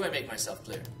 Do I make myself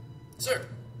clear? Sir!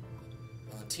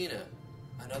 Valentina,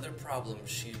 another problem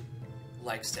she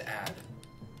likes to add.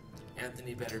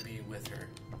 Anthony better be with her.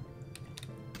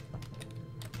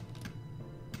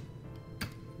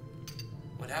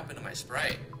 What happened to my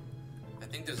sprite? I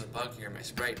think there's a bug here. My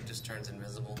sprite just turns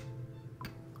invisible.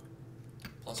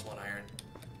 +1 iron.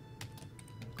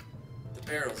 The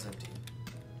barrel's empty.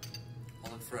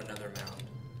 I'll look for another mound.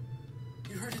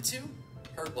 You heard it too?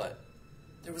 Heard what?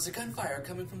 There was a gunfire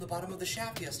coming from the bottom of the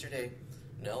shaft yesterday.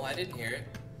 No, I didn't hear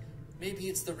it. Maybe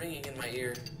it's the ringing in my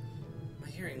ear. My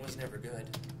hearing was never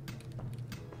good.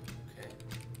 Okay.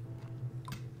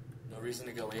 No reason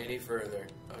to go any further.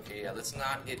 Okay, yeah, let's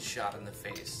not get shot in the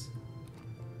face.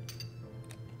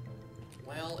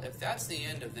 Well, if that's the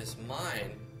end of this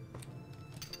mine,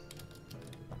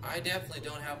 I definitely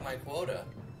don't have my quota.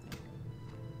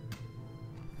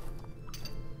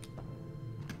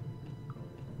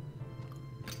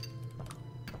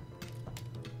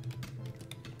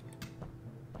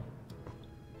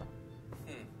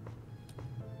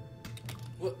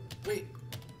 What? Wait.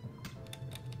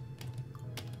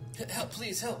 Help,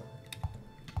 please, help.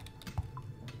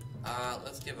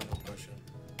 Let's give him a potion.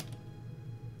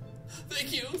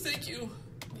 Thank you, thank you.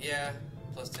 Yeah,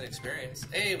 +10 experience.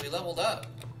 Hey, we leveled up.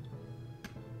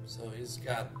 So he's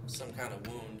got some kind of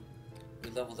wound.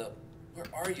 We leveled up. Where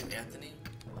are you, Anthony?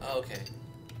 Oh, okay.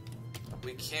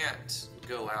 We can't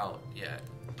go out yet.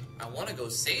 I want to go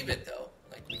save it, though.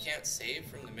 Like, we can't save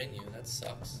from the menu. That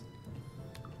sucks.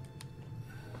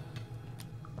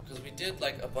 Because we did,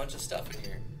 like, a bunch of stuff in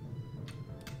here.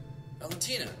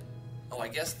 Valentina! Oh, I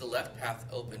guess the left path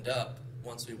opened up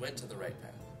once we went to the right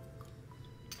path.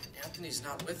 And Anthony's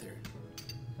not with her.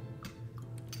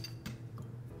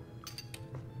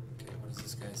 Okay, what does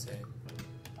this guy say?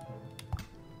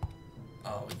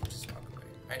 Oh, we can just walk away.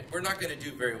 Right, we're not going to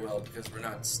do very well because we're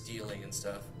not stealing and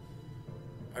stuff.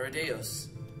 Aradeos,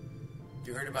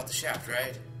 you heard about the shaft,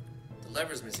 right? The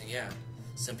lever's missing, yeah.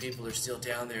 Some people are still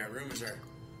down there, and rumors are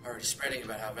already spreading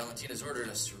about how Valentina's ordered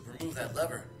us to remove that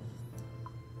lever.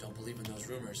 Don't believe in those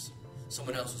rumors.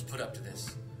 Someone else was put up to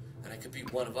this, and it could be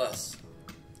one of us.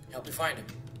 Help me find him.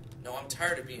 No, I'm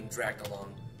tired of being dragged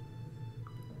along.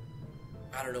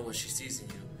 I don't know what she sees in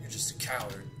you. You're just a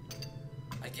coward.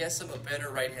 I guess I'm a better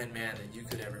right-hand man than you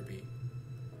could ever be.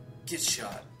 Get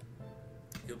shot.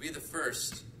 You'll be the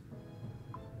first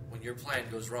when your plan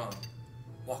goes wrong.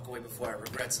 Walk away before I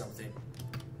regret something.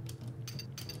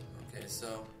 Okay,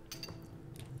 so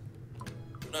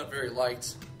I'm not very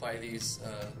liked by these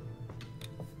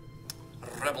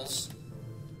rebels.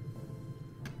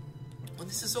 When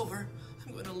this is over,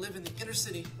 I'm going to live in the inner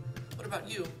city. What about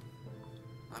you?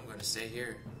 I'm going to stay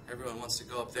here. Everyone wants to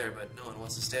go up there, but no one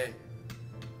wants to stay.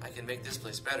 I can make this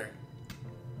place better.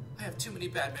 I have too many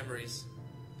bad memories.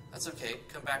 That's okay.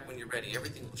 Come back when you're ready.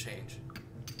 Everything will change.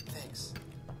 Thanks.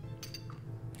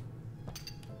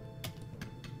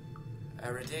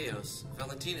 Aradeos.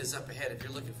 Valentina's up ahead if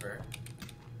you're looking for her.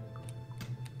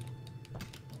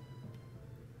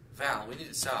 Val, we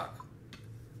need to talk.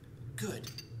 Good.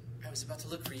 I was about to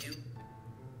look for you.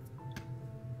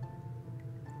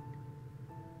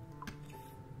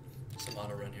 Some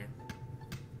auto run here.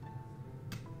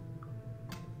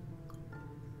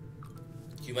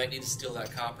 You might need to steal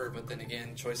that copper, but then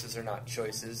again, choices are not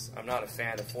choices. I'm not a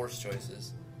fan of forced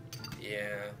choices.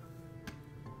 Yeah.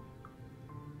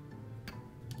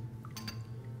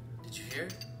 Did you hear?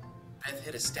 Beth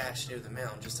hid a stash near the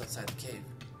mound just outside the cave.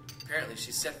 Apparently,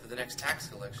 she's set for the next tax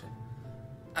collection.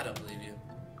 I don't believe you.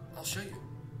 I'll show you.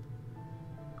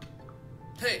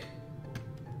 Hey!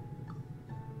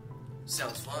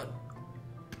 Sounds fun.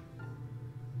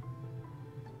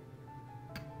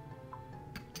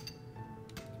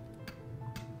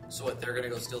 So what, they're gonna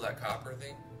go steal that copper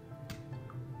thing?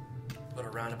 What a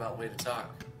roundabout way to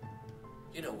talk.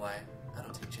 You know why. I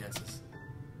don't take chances.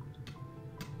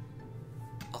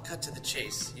 I'll cut to the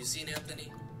chase. You seen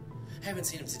Anthony? Haven't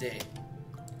seen him today.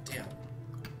 Damn.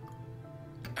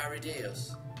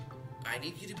 Arideos. I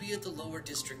need you to be at the lower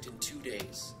district in 2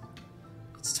 days.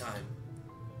 It's time.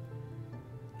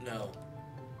 No.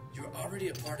 You're already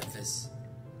a part of this.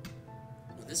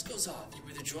 When this goes off, you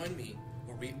either join me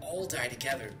or we all die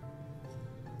together.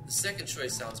 The second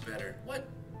choice sounds better. What?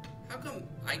 How come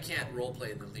I can't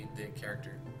roleplay the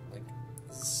character? Like,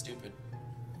 this is stupid.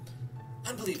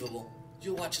 Unbelievable.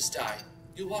 You'll watch us die.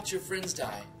 You'll watch your friends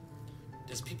die.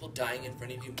 Does people dying in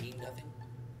front of you mean nothing?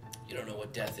 You don't know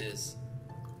what death is.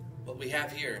 What we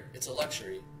have here, it's a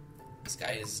luxury. This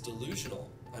guy is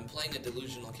delusional. I'm playing a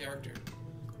delusional character.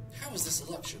 How is this a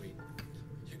luxury?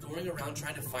 You're going around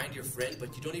trying to find your friend,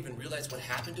 but you don't even realize what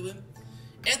happened to him?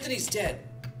 Anthony's dead!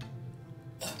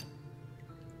 Ugh.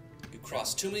 You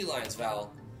crossed too many lines,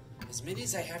 Val. As many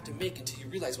as I have to make until you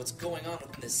realize what's going on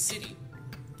within this city.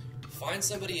 Find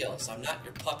somebody else. I'm not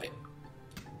your puppet.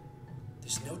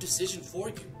 There's no decision for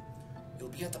you. You'll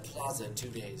be at the plaza in 2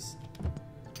 days.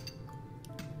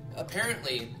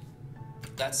 Apparently,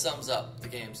 that sums up the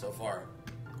game so far.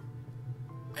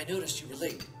 I noticed you were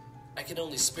late. I can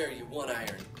only spare you 1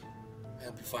 iron. I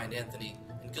hope you find Anthony,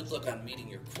 and good luck on meeting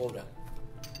your quota.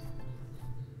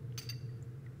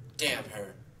 Damn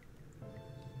her.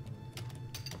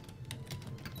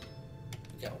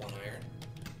 We got 1 iron.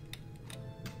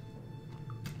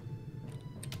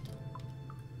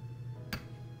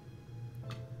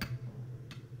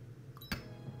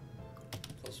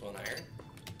 Plus 1 iron.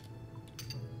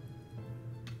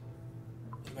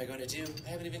 What am I going to do? I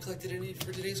haven't even collected any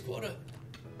for today's quota.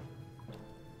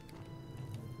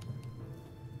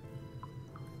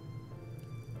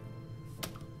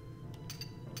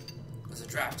 There's a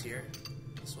draft here.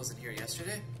 This wasn't here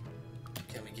yesterday.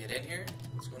 Can we get in here?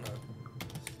 What's going on?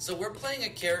 So we're playing a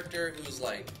character who's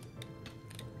like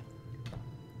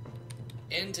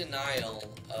in denial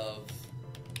of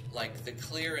like the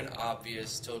clear and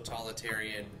obvious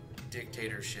totalitarian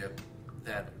dictatorship,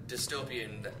 that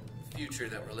dystopian future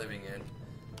that we're living in.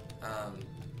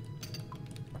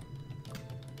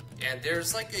 And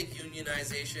there's like a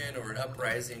unionization or an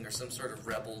uprising or some sort of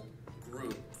rebel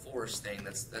group force thing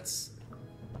that's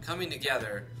coming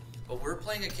together, but we're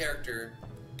playing a character,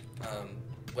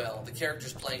 well, the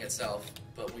character's playing itself,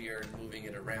 but we are moving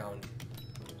it around.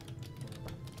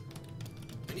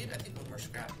 We need, I think, 1 more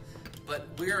scrap. But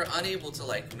we are unable to,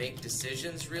 like, make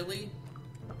decisions, really.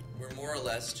 We're more or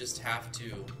less just have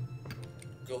to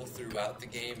go throughout the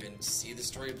game and see the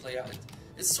story play out.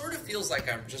 It sort of feels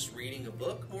like I'm just reading a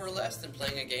book, more or less, than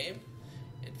playing a game.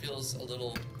 It feels a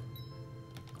little...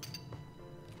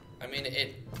 I mean,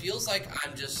 it feels like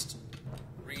I'm just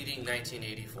reading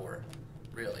 1984,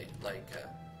 really. Like,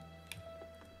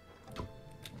 it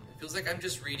feels like I'm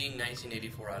just reading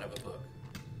 1984 out of a book.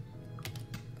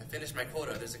 I finished my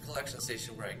quota. There's a collection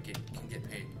station where I can get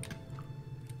paid.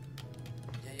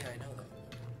 Yeah, I know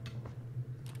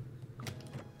that.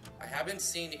 I haven't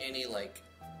seen any, like,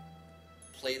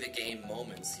 play the game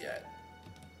moments yet.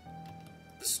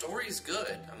 The story's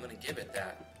good. I'm gonna give it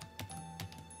that.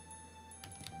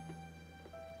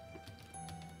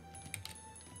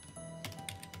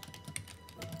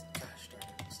 Gosh darn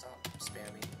it. Stop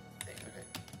spamming thing. Okay.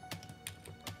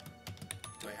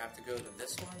 Do I have to go to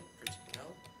this one? No?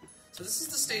 So this is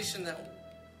the station that...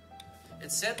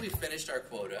 It said we finished our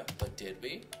quota, but did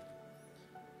we?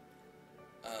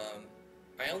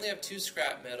 I only have 2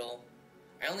 scrap metal.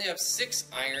 I only have 6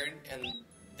 iron, and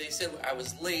they said I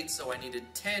was late, so I needed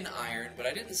 10 iron, but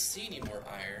I didn't see any more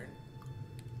iron.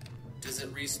 Does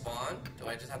it respawn? Do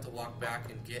I just have to walk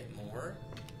back and get more?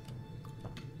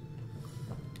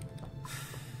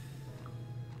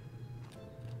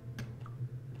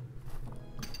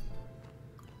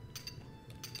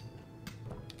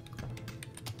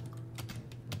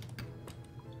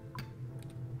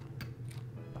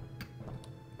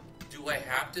 Do I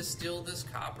have to steal this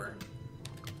copper?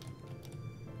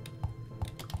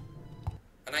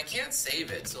 And I can't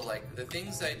save it, so like the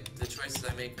choices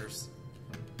I make are...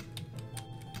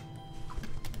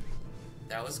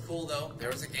 That was cool though. There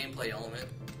was a gameplay element.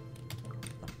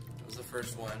 It was the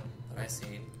first one that I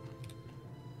seen.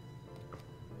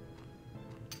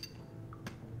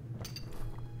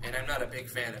 And I'm not a big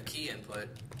fan of key input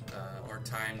or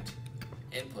timed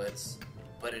inputs,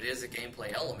 but it is a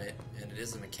gameplay element and it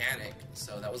is a mechanic.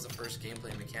 So that was the first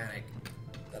gameplay mechanic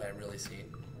that I really seen.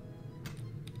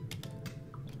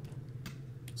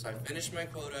 So I finished my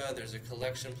quota. There's a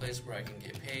collection place where I can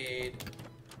get paid.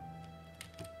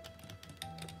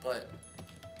 But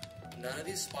none of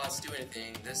these spots do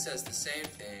anything. This says the same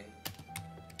thing.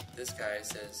 This guy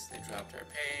says they dropped our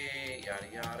pay, yada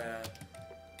yada.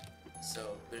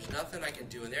 So there's nothing I can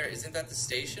do in there. Isn't that the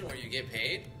station where you get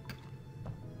paid?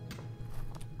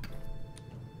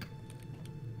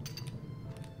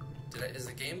 Is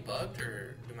the game bugged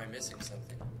or am I missing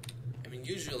something? I mean,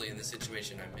 usually in this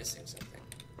situation I'm missing something.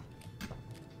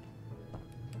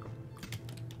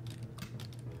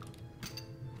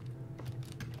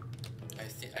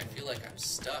 I feel like I'm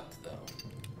stuck though.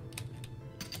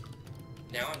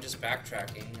 Now I'm just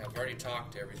backtracking. I've already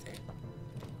talked to everything.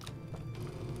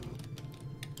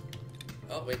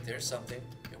 Oh wait, there's something.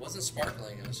 It wasn't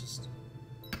sparkling, it was just...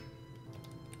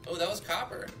 Oh, that was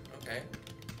copper. Okay.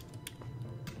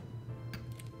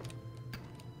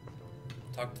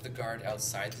 Talk to the guard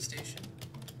outside the station.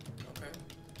 Okay.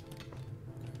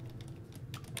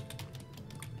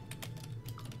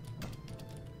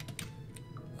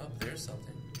 Oh, there's something.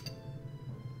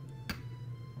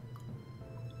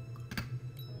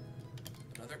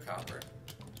 Another copper.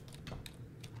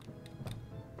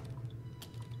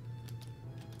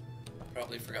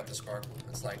 Probably forgot the sparkle,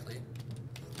 that's likely.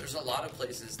 There's a lot of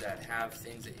places that have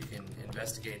things that you can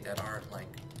investigate that aren't like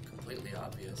completely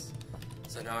obvious.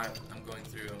 So now I'm going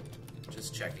through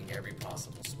just checking every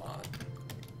possible spot.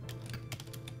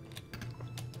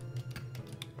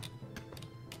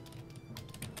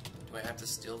 Do I have to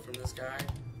steal from this guy?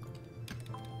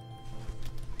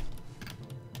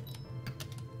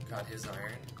 Got his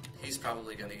iron. He's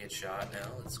probably going to get shot now.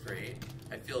 That's great.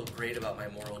 I feel great about my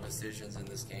moral decisions in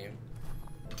this game.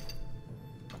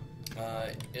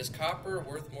 Is copper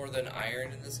worth more than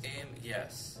iron in this game?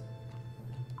 Yes.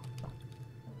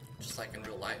 Just like in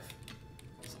real life,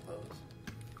 I suppose.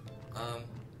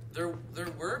 There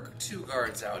were 2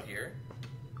 guards out here.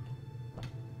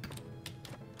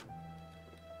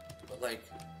 But like,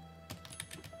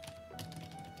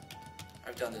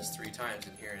 I've done this 3 times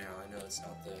in here now. I know it's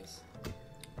not this.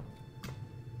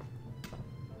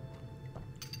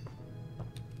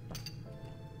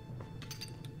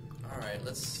 Alright,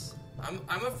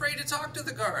 I'm afraid to talk to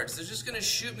the guards. They're just gonna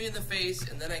shoot me in the face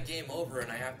and then I game over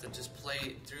and I have to just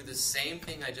play through the same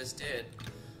thing I just did.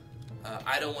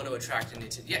 I don't want to attract any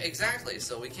attention. Yeah, exactly.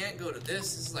 So we can't go to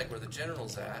this. This is like where the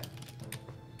general's at.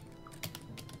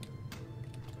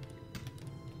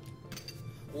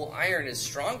 Well, iron is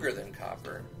stronger than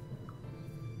copper.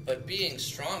 But being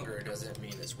stronger doesn't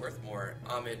mean it's worth more.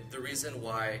 The reason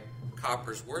why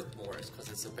copper's worth more is because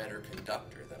it's a better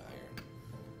conductor than iron.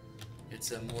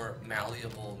 It's a more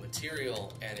malleable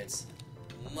material and it's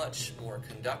much more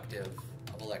conductive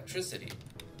of electricity.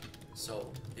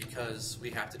 So because we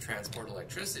have to transport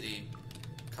electricity,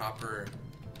 copper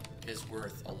is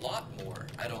worth a lot more.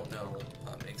 I don't know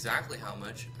exactly how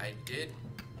much.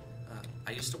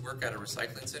 I used to work at a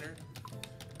recycling center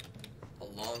a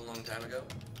long time ago,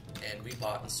 and we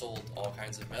bought and sold all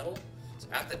kinds of metal. So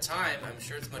at the time, I'm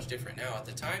sure it's much different now. At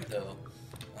the time though,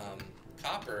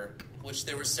 copper, which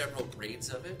there were several grades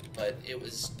of it, but it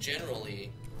was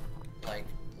generally like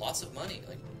lots of money,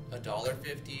 like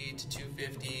 $1.50 to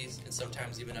 $2.50, and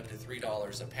sometimes even up to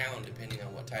 $3 a pound, depending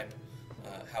on what type,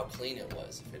 how clean it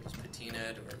was. If it was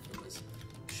patinaed or if it was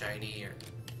shiny, or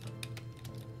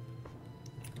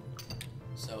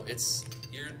so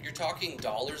you're talking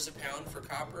dollars a pound for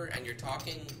copper, and you're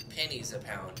talking pennies a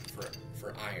pound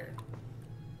for iron.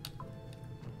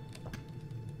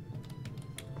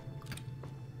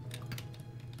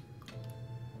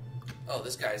 Oh,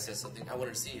 this guy says something. I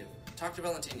wanted to see you. Talk to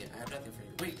Valentina. I have nothing for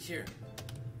you. Wait, here.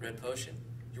 Red potion.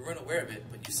 You weren't aware of it,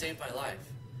 but you saved my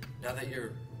life. Now that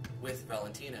you're with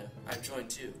Valentina, I've joined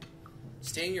too.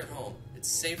 Stay in your home. It's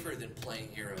safer than playing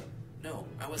hero. No,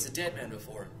 I was a dead man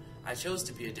before. I chose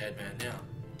to be a dead man now.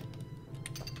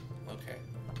 Okay.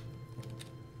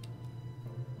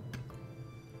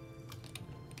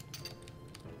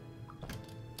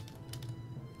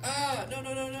 Ah,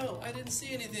 no. I didn't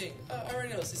see anything. I already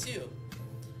know, it's you.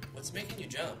 What's making you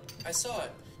jump? I saw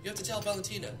it. You have to tell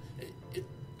Valentina. You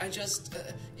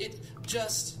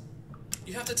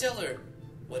have to tell her.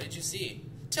 What did you see?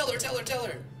 Tell her. Tell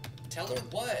her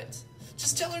what?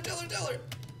 Just tell her.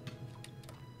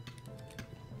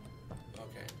 Okay.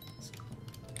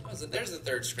 Oh, so there's the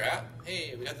third scrap.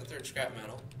 Hey, we got the third scrap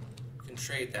medal. We can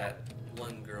trade that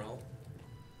one girl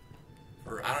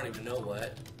for I don't even know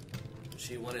what.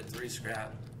 She wanted 3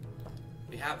 scrap.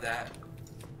 We have that.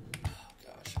 Oh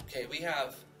gosh. Okay, we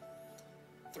have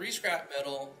 3 scrap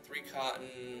metal, 3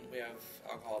 cotton. We have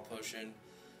alcohol potion.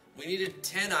 We needed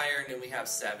 10 iron and we have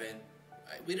 7.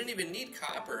 We didn't even need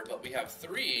copper, but we have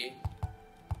 3.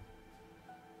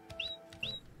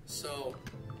 So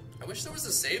I wish there was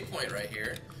a save point right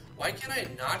here. Why can't I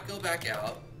not go back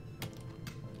out?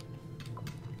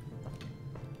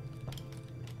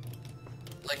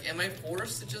 Like, am I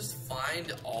forced to just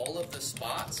find all of the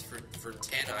spots for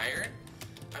 10 iron?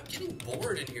 I'm getting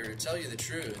bored in here, to tell you the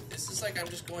truth. This is like I'm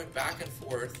just going back and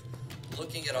forth,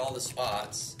 looking at all the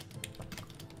spots,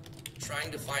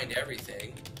 trying to find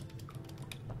everything.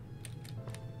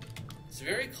 It's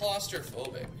very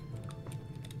claustrophobic.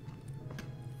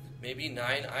 Maybe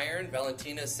 9 iron.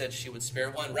 Valentina said she would spare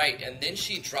 1. Right, and then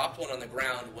she dropped 1 on the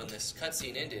ground when this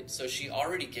cutscene ended. So she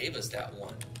already gave us that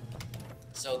 1.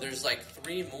 So there's like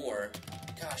 3 more.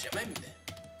 Gosh, what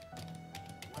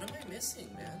am I missing,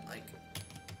 man? Like,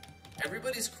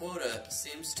 everybody's quota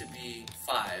seems to be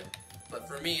 5, but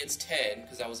for me it's 10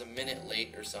 because I was a minute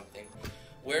late or something.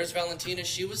 Whereas Valentina,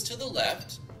 she was to the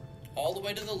left, all the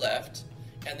way to the left,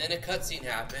 and then a cutscene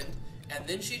happened, and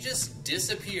then she just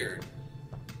disappeared.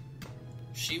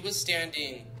 She was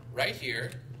standing right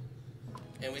here,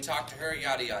 and we talked to her,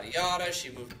 yada, yada, yada. She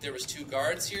moved. There was 2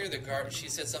 guards here. She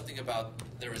said something about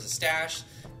there was a stash.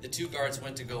 The 2 guards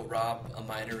went to go rob a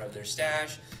miner of their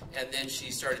stash, and then she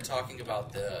started talking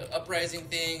about the uprising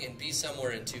thing and be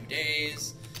somewhere in 2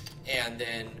 days. And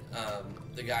then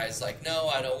the guy's like, no,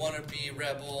 I don't want to be a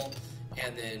rebel.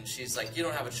 And then she's like, you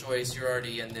don't have a choice. You're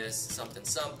already in this something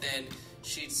something.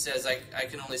 She says, I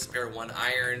can only spare 1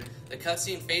 iron. The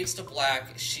cutscene fades to black,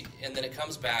 and then it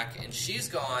comes back, and she's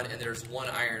gone, and there's 1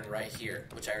 iron right here,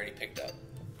 which I already picked up.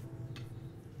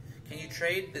 Can you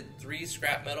trade the 3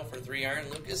 scrap metal for 3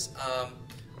 iron, Lucas?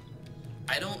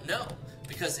 I don't know,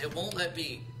 because it won't let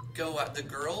me go out. The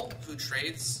girl who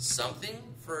trades something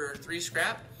for 3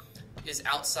 scrap is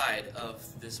outside of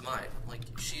this mine. Like,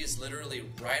 she is literally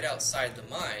right outside the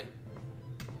mine.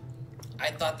 I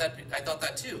thought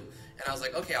that too. And I was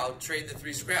like, okay, I'll trade the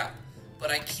 3 scrap.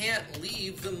 But I can't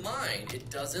leave the mine.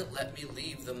 It doesn't let me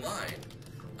leave the mine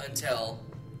until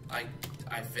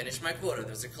I finish my quota.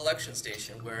 There's a collection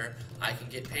station where I can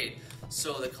get paid.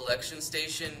 So the collection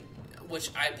station,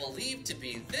 which I believe to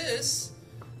be this,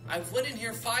 I've went in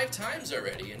here 5 times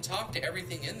already and talked to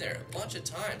everything in there a bunch of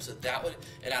times. So that would,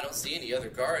 and I don't see any other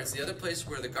guards. The other place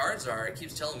where the guards are, it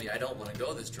keeps telling me I don't want to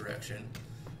go this direction.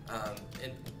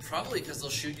 And probably because they'll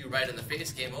shoot you right in the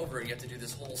face, game over, and you have to do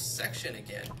this whole section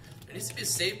again. There needs to be a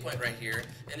save point right here,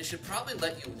 and it should probably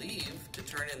let you leave to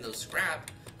turn in those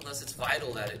scrap, unless it's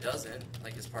vital that it doesn't,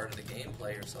 like it's part of the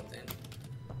gameplay or something.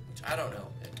 Which I don't know.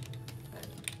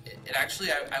 It actually,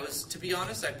 I was, to be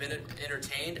honest, I've been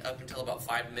entertained up until about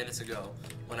 5 minutes ago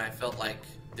when I felt like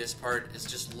this part has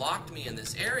just locked me in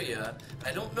this area.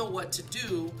 I don't know what to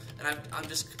do, and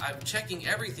I'm checking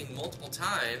everything multiple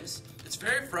times. It's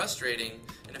very frustrating,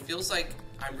 and it feels like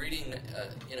I'm reading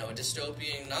a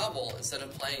dystopian novel instead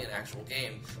of playing an actual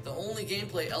game. The only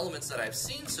gameplay elements that I've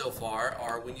seen so far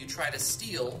are when you try to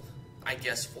steal, I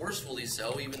guess forcefully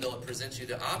so, even though it presents you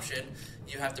the option,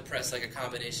 you have to press like a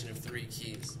combination of 3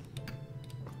 keys.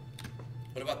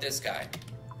 What about this guy?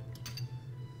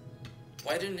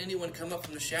 Why didn't anyone come up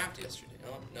from the shaft yesterday?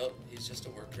 Oh, nope, he's just a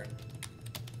worker.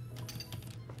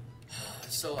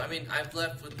 So, I mean, I've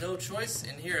left with no choice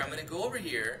in here. I'm going to go over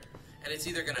here, and it's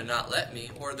either going to not let me,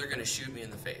 or they're going to shoot me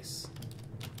in the face.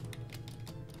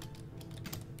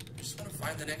 I just want to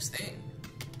find the next thing.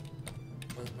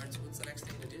 What's the next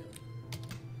thing to do?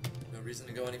 No reason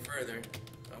to go any further.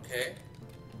 Okay.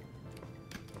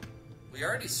 We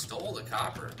already stole the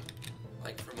copper,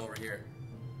 like from over here.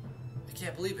 I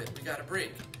can't believe it. We got a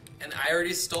break. And I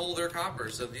already stole their copper,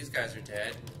 so these guys are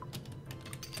dead.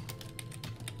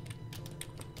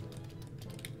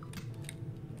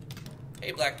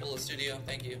 Hey, Black Bullet Studio,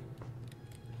 thank you.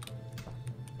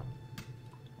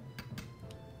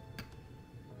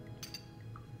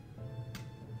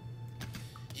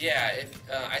 Yeah,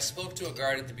 I spoke to a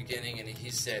guard at the beginning, and he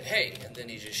said, hey, and then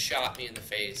he just shot me in the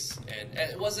face. And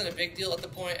it wasn't a big deal at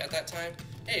that time.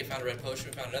 Hey, found a red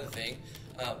potion, found another thing.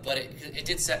 But it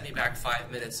did set me back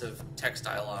 5 minutes of text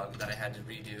dialogue that I had to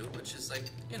redo, which is like,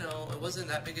 it wasn't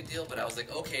that big a deal, but I was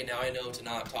like, okay, now I know to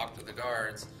not talk to the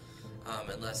guards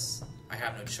unless I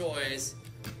have no choice.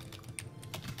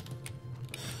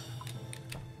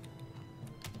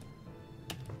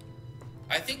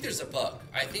 I think there's a bug.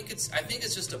 I think it's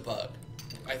just a bug.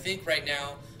 I think right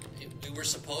now we were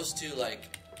supposed to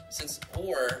like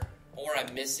or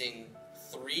I'm missing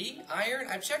 3 iron.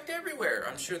 I've checked everywhere.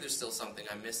 I'm sure there's still something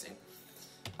I'm missing.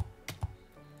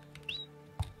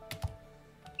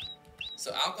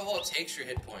 So alcohol takes your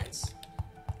hit points.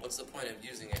 What's the point of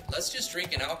using it? Let's just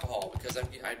drink an alcohol because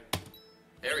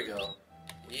there we go.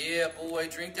 Yeah, boy,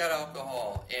 drink that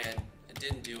alcohol. And it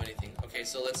didn't do anything. Okay,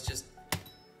 so let's just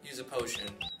use a potion.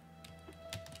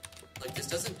 Like, this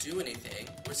doesn't do anything.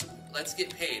 Let's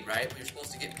get paid, right? We're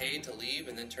supposed to get paid to leave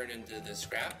and then turn into the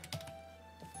scrap.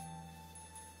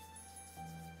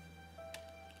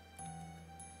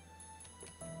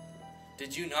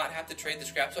 Did you not have to trade the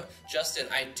scrap? Justin,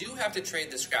 I do have to trade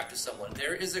the scrap to someone.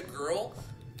 There is a girl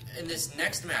in this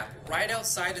next map, right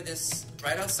outside of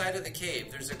the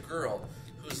cave. There's a girl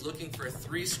who's looking for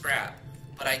 3 scrap,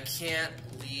 but I can't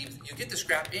leave. You get the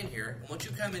scrap in here, and once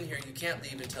you come in here, you can't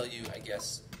leave until you, I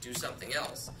guess, do something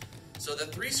else. So the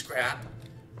 3 scrap,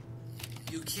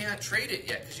 you can't trade it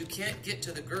yet, because you can't get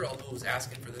to the girl who's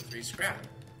asking for the 3 scrap.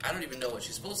 I don't even know what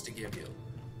she's supposed to give you,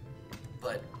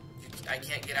 but I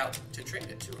can't get out to trade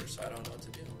it to her, so I don't know what to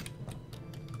do.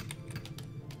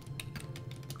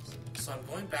 So I'm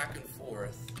going back and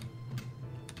forth.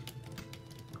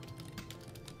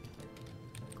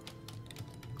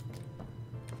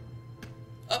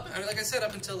 Like I said,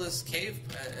 up until this cave,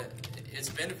 it's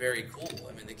been very cool.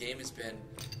 I mean, the game has been,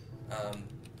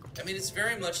 it's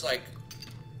very much like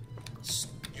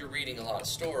you're reading a lot of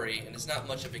story, and it's not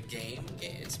much of a game.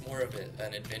 It's more of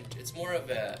an adventure. It's more of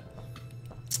an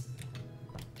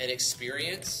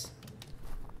experience.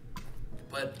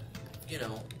 But,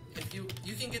 if you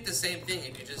can get the same thing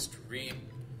if you just read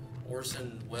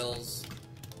Orson Welles'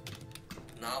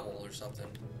 novel or something.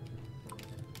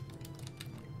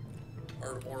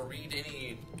 Or read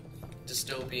any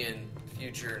dystopian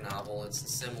future novel. It's a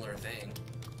similar thing.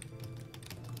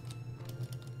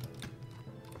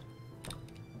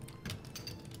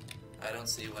 I don't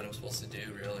see what I'm supposed to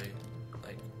do, really.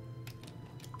 Like,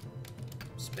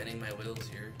 spinning my wheels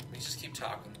here. Let me just keep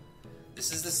talking.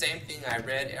 This is the same thing. I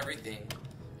read everything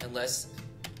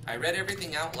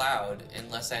out loud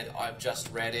unless I've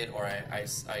just read it or I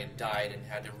died and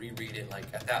had to reread it. Like,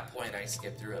 at that point, I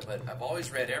skipped through it. But I've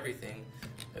always read everything.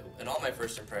 In all my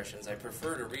first impressions, I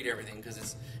prefer to read everything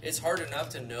because it's hard enough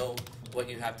to know what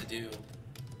you have to do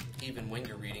even when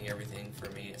you're reading everything for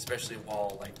me, especially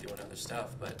while like doing other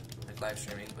stuff, but like live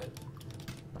streaming. But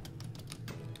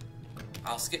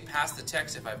I'll skip past the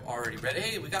text if I've already read.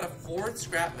 Hey, we got a 4th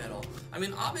scrap metal. I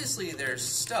mean, obviously there's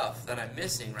stuff that I'm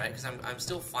missing, right? Because I'm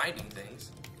still finding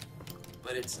things,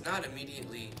 but it's not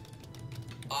immediately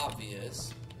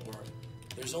obvious, or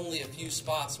there's only a few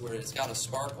spots where it's got a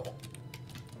sparkle.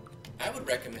 I would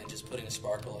recommend just putting a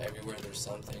sparkle everywhere there's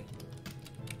something.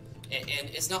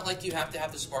 And it's not like you have to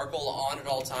have the sparkle on at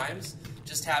all times.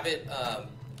 Just have it,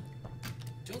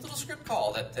 do a little script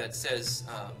call that says,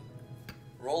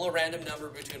 roll a random number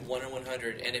between 1 and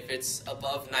 100, and if it's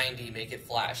above 90, make it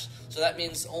flash. So that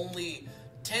means only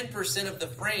 10% of the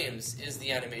frames is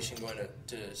the animation going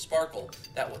to sparkle.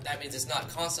 That means it's not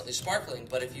constantly sparkling,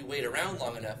 but if you wait around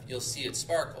long enough, you'll see it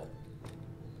sparkle.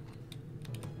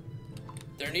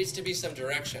 There needs to be some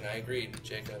direction. I agree,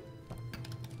 Jacob.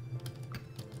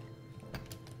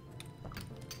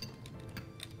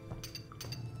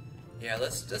 Yeah,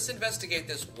 let's investigate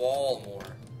this wall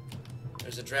more.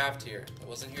 There's a draft here. I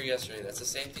wasn't here yesterday. That's the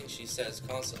same thing she says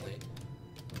constantly.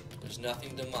 There's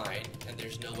nothing to mine, and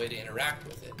there's no way to interact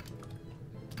with it.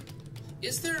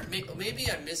 Is there,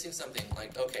 maybe I'm missing something,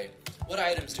 like, okay, what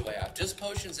items do I have? Just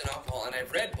potions and alcohol, and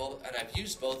I've read both, and I've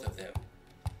used both of them.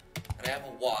 And I have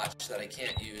a watch that I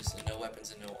can't use, and no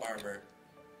weapons and no armor.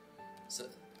 So,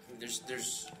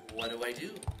 there's, what do I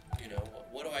do?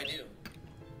 What do I do?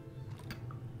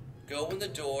 Go in the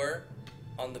door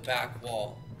on the back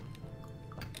wall.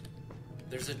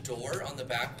 There's a door on the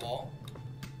back wall.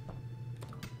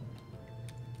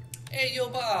 Hey, yo,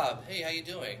 Bob. Hey, how you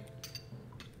doing?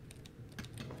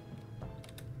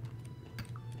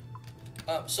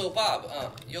 So Bob,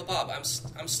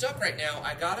 I'm stuck right now.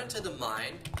 I got into the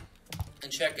mine,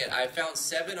 and check it. I found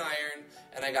 7 iron,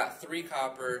 and I got 3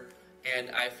 copper, and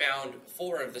I found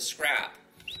 4 of the scrap.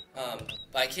 But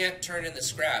I can't turn in the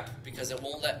scrap because it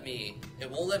won't let me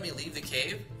leave the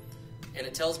cave, and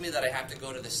it tells me that I have to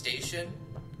go to the station.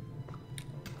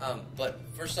 But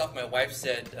first off, my wife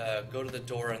said go to the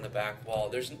door on the back wall.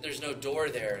 There's no door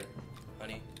there,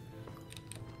 honey.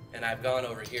 And I've gone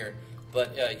over here.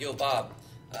 But yo, Bob,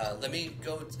 let me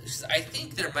go. I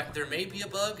think there may be a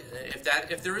bug.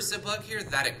 If there is a bug here,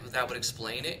 that would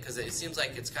explain it, because it seems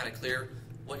like it's kind of clear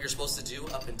what you're supposed to do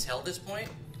up until this point.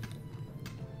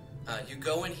 You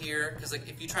go in here, because like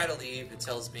if you try to leave, it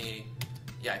tells me,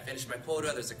 yeah, I finished my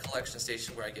quota, there's a collection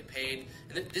station where I get paid,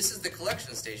 and this is the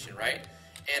collection station, right?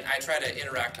 And I try to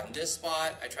interact on this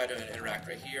spot, I try to interact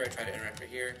right here, I try to interact right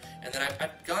here, and then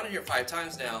I've gone in here 5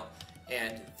 times now,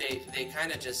 and they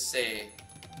kind of just say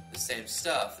the same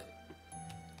stuff.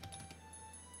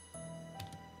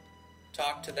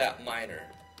 Talk to that miner.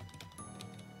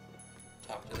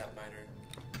 Talk to that miner.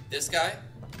 This guy,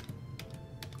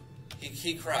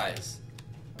 he cries.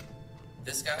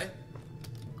 This guy,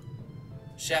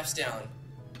 shaft's down.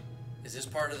 Is this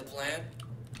part of the plan?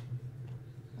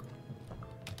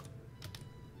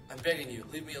 I'm begging you,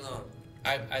 leave me alone.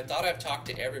 I thought I've talked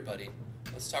to everybody.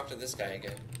 Let's talk to this guy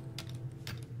again.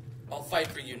 I'll fight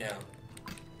for you now.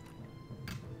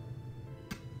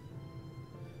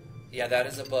 Yeah, that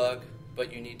is a bug,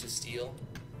 but you need to steal.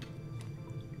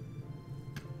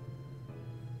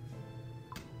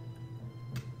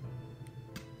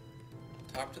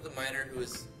 Talk to the miner who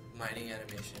is mining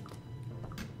animation.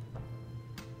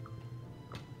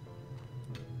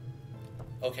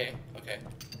 Okay.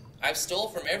 I've stole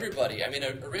from everybody. I mean,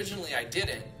 originally I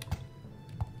didn't.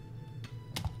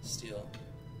 Steal.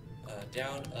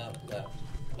 Down, up, left.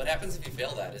 What happens if you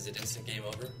fail that? Is it instant game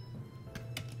over?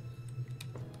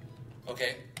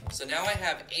 Okay, so now I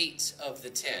have 8 of the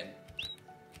 10.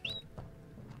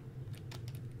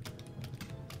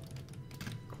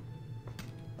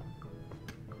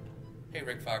 Hey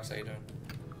Rick Fox, how you doing?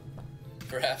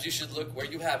 Perhaps you should look where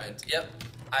you haven't. Yep,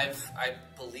 I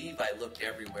believe I looked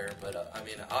everywhere, but I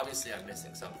mean, obviously I'm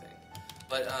missing something.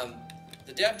 But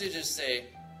the dev did just say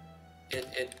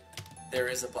there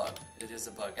is a bug. It is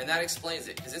a bug, and that explains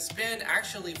it, because it's been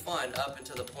actually fun up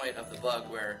until the point of the bug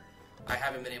where I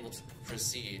haven't been able to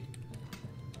proceed.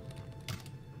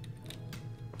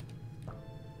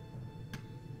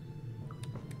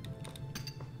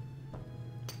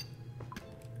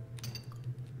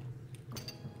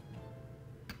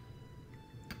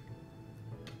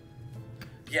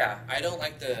 Yeah, I don't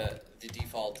like the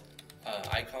default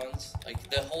icons. Like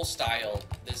the whole style,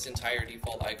 this entire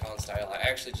default icon style, I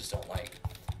actually just don't like.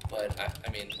 But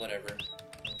I mean, whatever.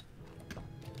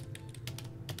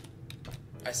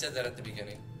 I said that at the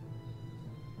beginning.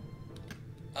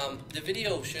 The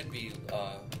video should be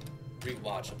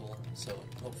rewatchable, so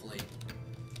hopefully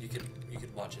you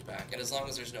could watch it back. And as long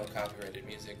as there's no copyrighted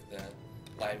music, the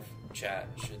live chat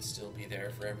should still be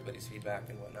there for everybody's feedback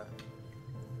and whatnot.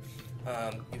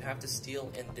 You have to steal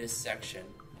in this section.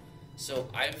 So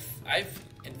I've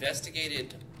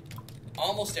investigated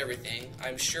almost everything.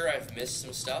 I'm sure I've missed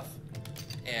some stuff,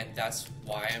 and that's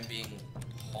why I'm being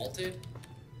halted.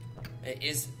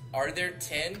 Are there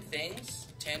 10 things?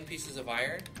 10 pieces of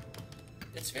iron?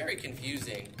 It's very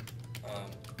confusing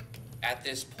at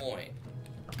this point.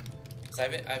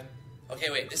 Okay,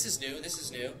 wait, this is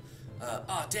new.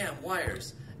 Damn,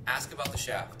 wires. Ask about the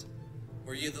shaft.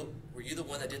 Were you the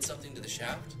one that did something to the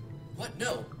shaft? What?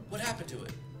 No. What happened to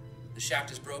it? The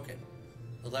shaft is broken.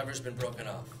 The lever's been broken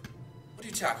off. What are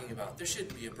you talking about? There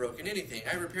shouldn't be a broken anything.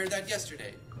 I repaired that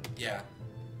yesterday. Yeah.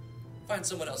 Find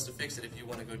someone else to fix it if you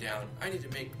want to go down. I need to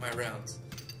make my rounds.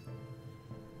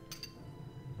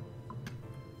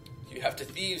 You have to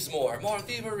thieves more. More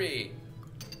thievery!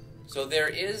 So there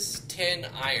is 10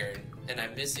 iron, and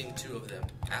I'm missing 2 of them.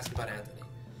 Ask about Anthony.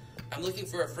 I'm looking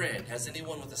for a friend. Has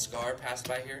anyone with a scar passed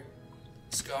by here?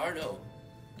 Scar? No.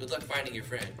 Good luck finding your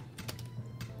friend.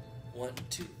 1,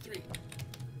 2, 3.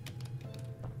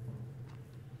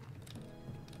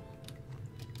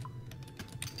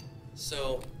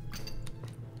 So,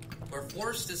 we're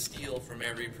forced to steal from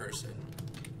every person.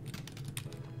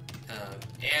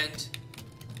 And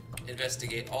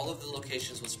investigate all of the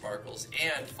locations with sparkles,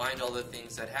 and find all the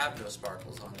things that have no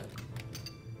sparkles on them.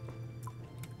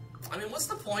 I mean, what's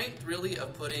the point, really,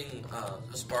 of putting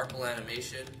a sparkle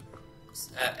animation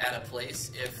at a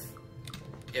place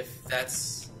if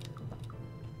that's...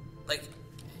 Like,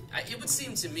 it would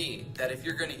seem to me that if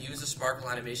you're going to use a sparkle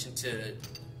animation to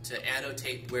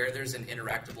annotate where there's an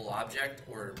interactable object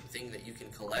or thing that you can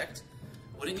collect,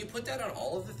 wouldn't you put that on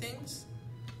all of the things?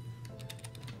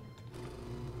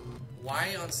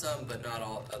 Why on some but not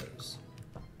all others?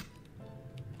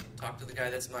 Talk to the guy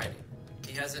that's mining.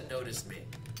 He hasn't noticed me.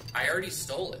 I already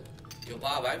stole it. Yo,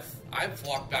 Bob, I've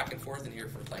walked back and forth in here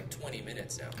for like 20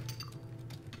 minutes now.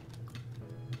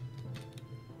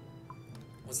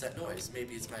 What's that noise?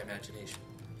 Maybe it's my imagination.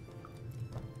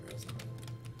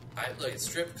 Look, it's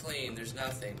stripped clean. There's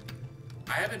nothing.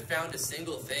 I haven't found a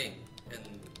single thing in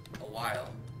a while.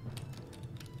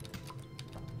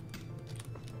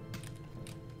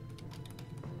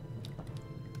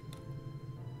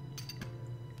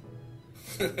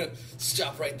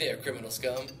 Stop right there, criminal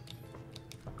scum.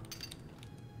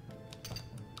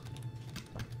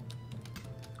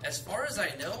 As far as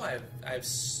I know, I've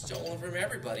stolen from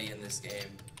everybody in this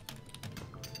game.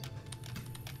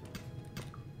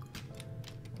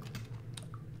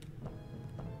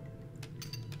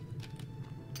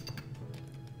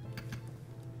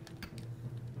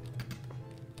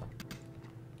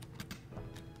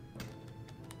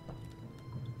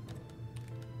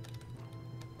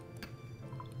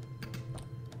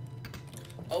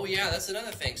 Oh yeah, that's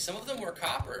another thing. Some of them were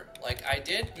copper. Like, I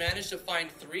did manage to find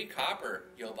 3 copper,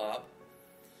 Yo Bob.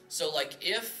 So like,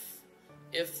 if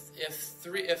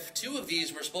 2 of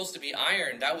these were supposed to be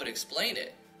iron, that would explain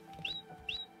it.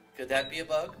 Could that be a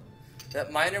bug?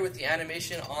 That miner with the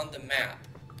animation on the map.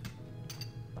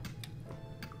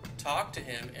 Talk to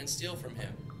him and steal from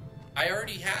him. I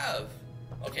already have.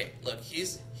 Okay, look,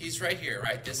 he's right here,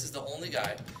 right? This is the only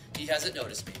guy. He hasn't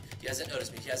noticed me. He hasn't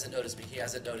noticed me. He hasn't noticed me. He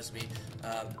hasn't noticed me.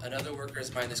 Another worker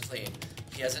has mined this clean.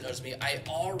 He hasn't noticed me. I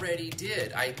already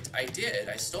did. I did.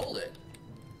 I stole it.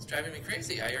 It's driving me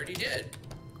crazy. I already did.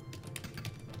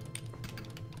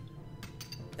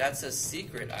 That's a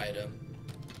secret item.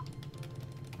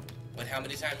 But how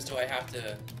many times do I have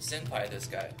to senpai this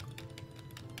guy?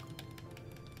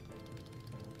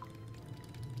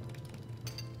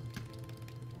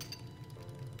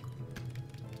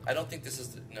 I don't think this is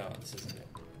the... No, this isn't it.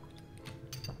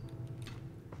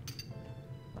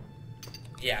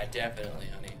 Yeah, definitely,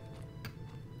 honey.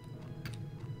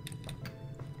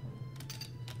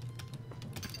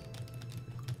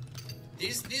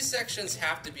 These sections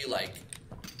have to be like...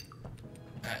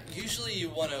 usually you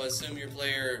want to assume your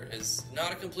player is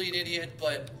not a complete idiot,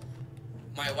 but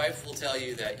my wife will tell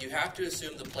you that you have to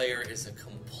assume the player is a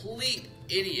complete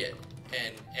idiot,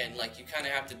 and like you kind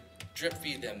of have to drip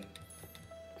feed them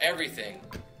everything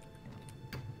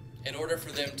in order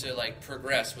for them to like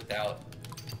progress without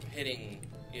hitting,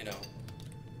 you know,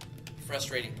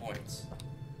 frustrating points.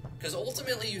 Because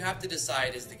ultimately you have to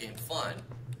decide, is the game fun?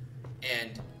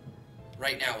 And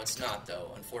right now it's not,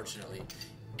 though, unfortunately.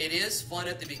 It is fun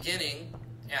at the beginning,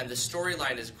 and the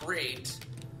storyline is great,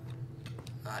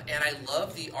 and I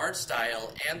love the art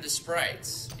style and the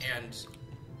sprites, and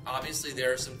obviously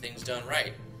there are some things done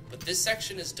right, but this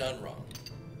section is done wrong.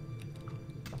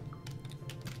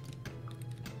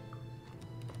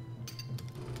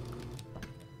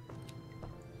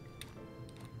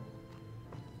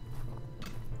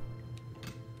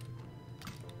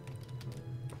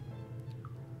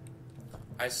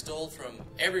 I stole from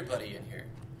everybody in here.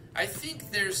 I think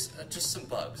there's just some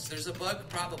bugs. There's a bug,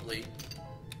 probably.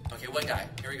 Okay, one guy.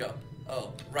 Here we go.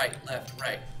 Oh, right, left,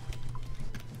 right.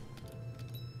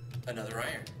 Another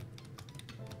iron.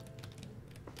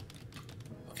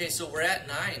 Okay, so we're at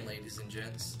 9, ladies and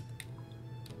gents.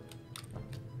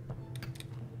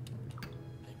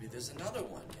 Maybe there's another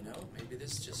one, you know? Maybe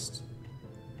this just...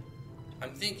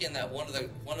 I'm thinking that one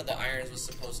of the irons was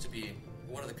supposed to be...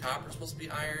 One of the coppers supposed to be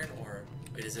iron, or...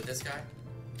 Wait, is it this guy?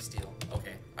 Steel.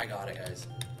 Okay, I got it, guys.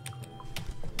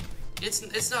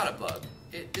 It's not a bug.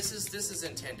 This is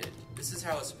intended. This is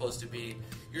how it's supposed to be.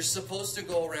 You're supposed to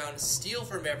go around, steal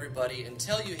from everybody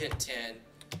until you hit 10.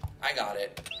 I got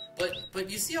it. But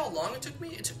you see how long it took me?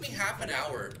 It took me half an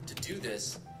hour to do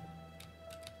this.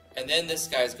 And then this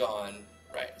guy's gone.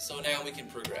 Right, so now we can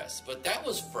progress. But that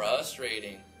was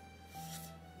frustrating.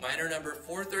 Miner number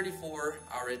 434,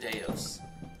 Aradeos.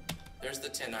 There's the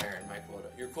 10 iron, my quota.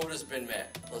 Your quota's been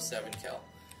met, plus 7 kel.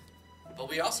 But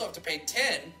we also have to pay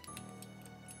 10.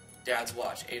 Dad's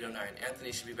watch, 809.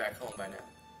 Anthony should be back home by now.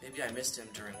 Maybe I missed him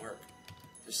during work.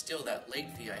 There's still that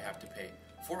late fee I have to pay.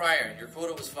 4 iron, your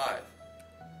quota was 5.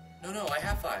 No, I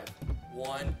have 5.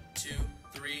 1, 2,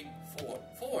 3, 4.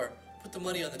 4, put the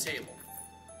money on the table.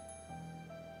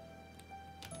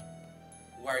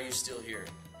 Why are you still here?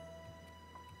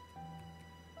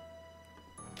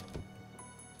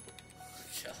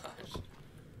 Gosh.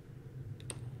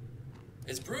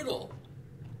 It's brutal.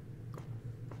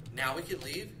 Now we can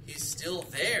leave? He's still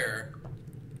there.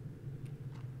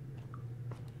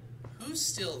 Who's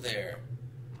still there?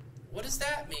 What does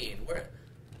that mean? Where?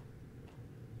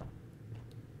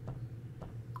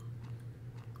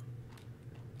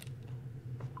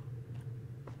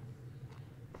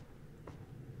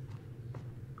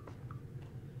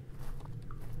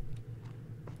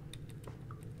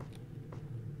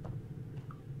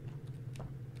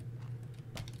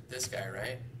 This guy,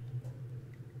 right?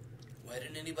 Why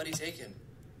didn't anybody take him?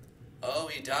 Oh,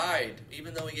 he died,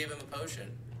 even though we gave him a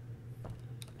potion.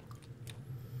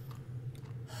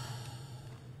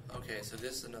 Okay, so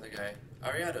this is another guy.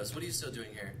 Ariados, what are you still doing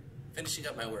here? Finishing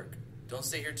up my work. Don't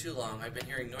stay here too long. I've been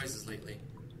hearing noises lately,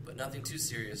 but nothing too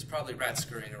serious. Probably rats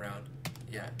scurrying around.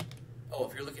 Yeah. Oh,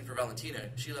 if you're looking for Valentina,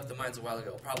 she left the mines a while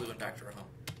ago. Probably went back to her home.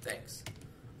 Thanks.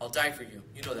 I'll die for you.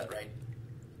 You know that, right?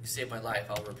 You saved my life.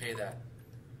 I'll repay that.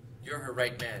 You're her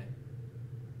right-hand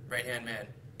man.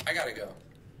 I gotta go.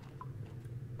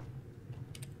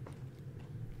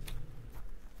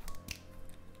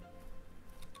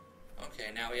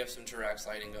 Okay, now we have some Jirax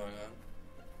lighting going on.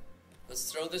 Let's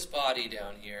throw this body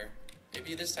down here.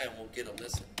 Maybe this time we'll get a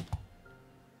listen.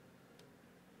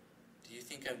 Do you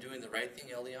think I'm doing the right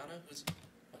thing, Eliana? What?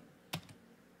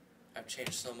 I've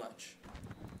changed so much.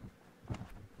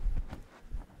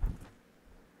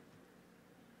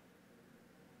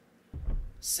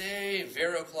 Save!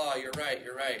 Veroclaw, you're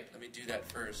right. Let me do that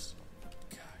first.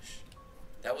 Gosh.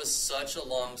 That was such a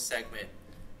long segment.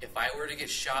 If I were to get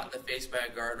shot in the face by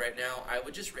a guard right now, I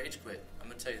would just rage quit. I'm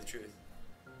going to tell you the truth.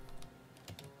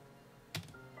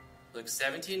 Look,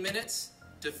 17 minutes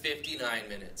to 59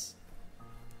 minutes.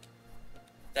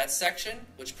 That section,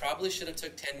 which probably should have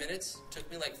took 10 minutes, took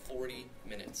me like 40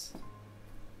 minutes.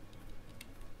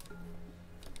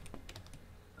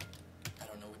 I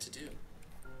don't know what to do.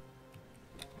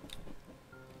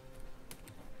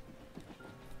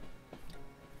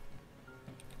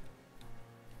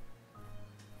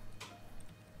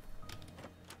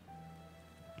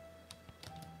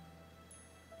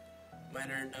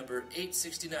 Miner number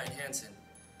 869 Hansen,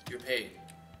 you're paid.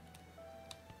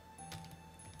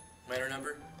 Miner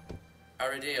number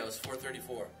Aradeos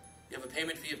 434. You have a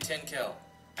payment fee of 10 kel.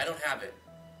 I don't have it.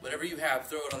 Whatever you have,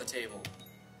 throw it on the table.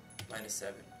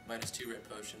 -7. -2 red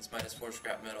potions. -4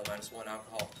 scrap metal. -1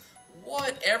 alcohol.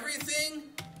 What?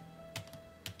 Everything?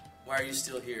 Why are you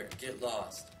still here? Get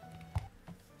lost.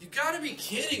 You gotta be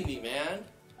kidding me, man.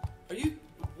 Are you...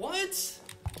 What?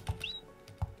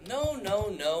 No.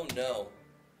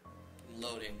 I'm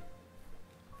loading.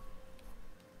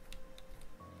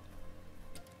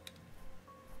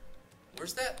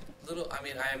 Where's that little... I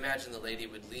mean, I imagine the lady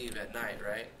would leave at night,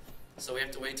 right? So we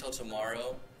have to wait till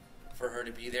tomorrow for her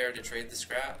to be there to trade the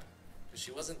scrap? Because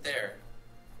she wasn't there.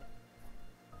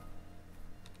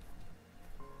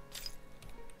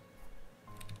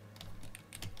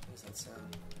 What was that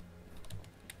sound?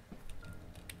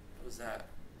 What was that?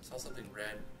 I saw something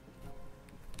red.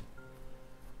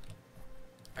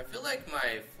 I feel like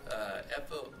my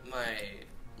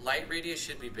light radius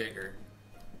should be bigger.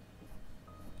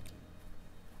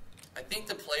 I think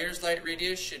the player's light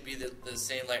radius should be the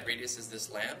same light radius as this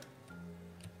lamp.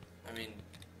 I mean,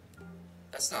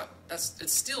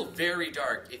 it's still very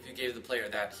dark if you gave the player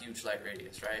that huge light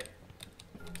radius, right?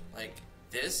 Like,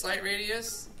 this light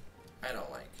radius, I don't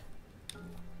like.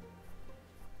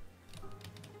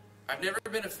 I've never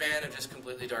been a fan of just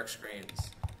completely dark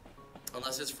screens.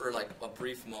 Unless it's for, like, a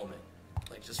brief moment.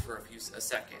 Like, just for a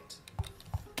second.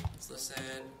 Let's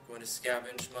listen. Going to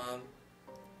scavenge, Mom.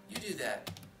 You do that.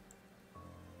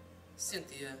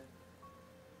 Cynthia.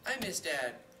 I miss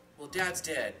Dad. Well, Dad's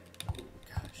dead. Ooh,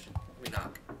 gosh. Let me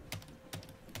knock.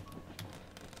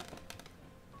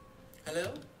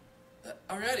 Hello?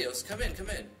 Aradios, come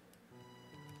in.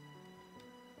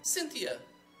 Cynthia!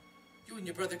 You and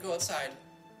your brother go outside.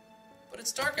 But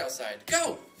it's dark outside.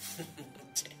 Go!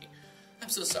 Dang. I'm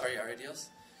so sorry,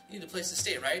 Aradios. You need a place to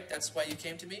stay, right? That's why you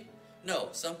came to me?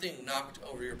 No, something knocked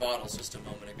over your bottles just a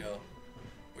moment ago.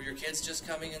 Were your kids just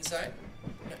coming inside?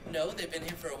 No, they've been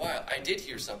here for a while. I did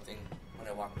hear something when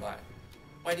I walked by.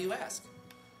 Why do you ask?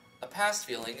 A past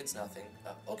feeling, it's nothing.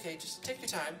 Okay, just take your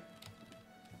time.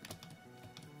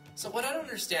 So what I don't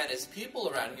understand is people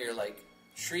around here, like,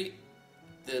 treat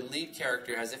the lead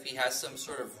character as if he has some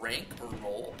sort of rank or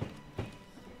role.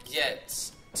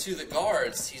 Yet, to the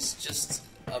guards, he's just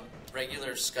a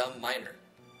regular scum miner.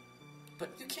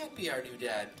 But you can't be our new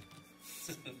dad.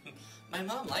 My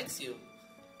mom likes you.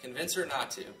 Convince her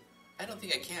not to. I don't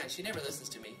think I can. She never listens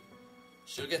to me.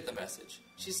 She'll get the message.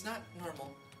 She's not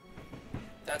normal.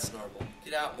 That's normal.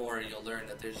 Get out more and you'll learn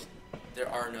that there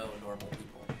are no normal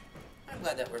people. I'm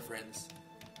glad that we're friends.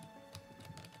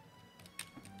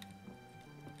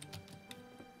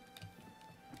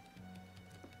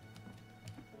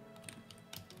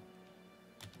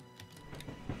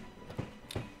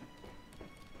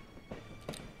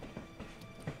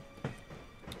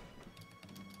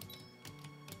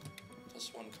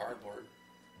 Cardboard.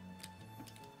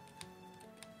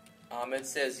 It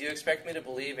says, you expect me to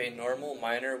believe a normal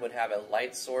miner would have a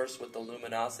light source with the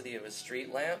luminosity of a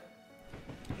street lamp?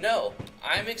 No,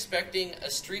 I'm expecting a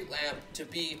street lamp to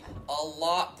be a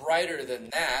lot brighter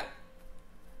than that.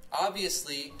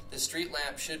 Obviously, the street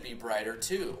lamp should be brighter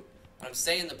too. I'm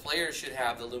saying the player should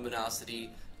have the luminosity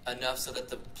enough so that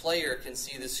the player can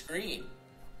see the screen.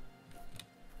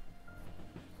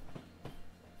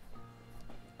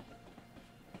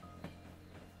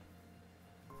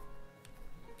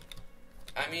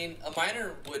 I mean, a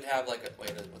miner would have like a...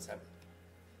 Wait, what's happening?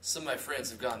 Some of my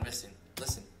friends have gone missing.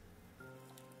 Listen.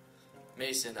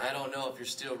 Mason, I don't know if you're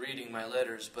still reading my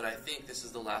letters, but I think this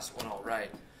is the last one I'll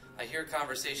write. I hear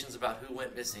conversations about who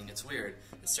went missing. It's weird.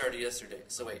 It started yesterday.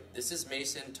 So wait, this is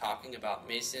Mason talking about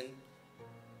Mason.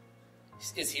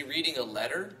 Is he reading a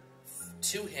letter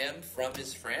to him from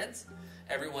his friends?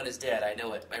 Everyone is dead, I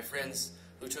know it. My friends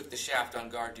who took the shaft on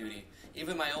guard duty.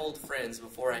 Even my old friends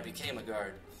before I became a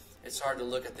guard. It's hard to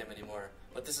look at them anymore,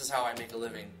 but this is how I make a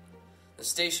living. The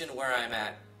station where I'm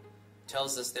at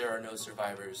tells us there are no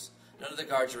survivors. None of the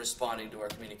guards are responding to our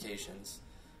communications.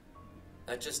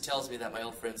 That just tells me that my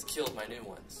old friends killed my new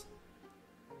ones.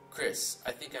 Chris,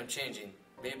 I think I'm changing.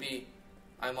 Maybe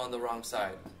I'm on the wrong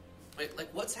side. Wait, like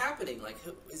what's happening? Like,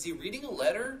 is he reading a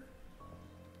letter?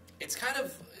 It's kind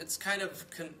of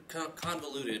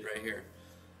convoluted right here.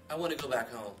 I want to go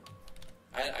back home.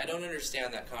 I don't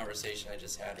understand that conversation I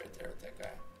just had right there with that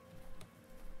guy.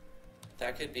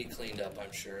 That could be cleaned up,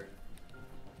 I'm sure.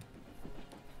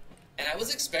 And I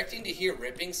was expecting to hear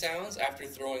ripping sounds after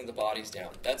throwing the bodies down.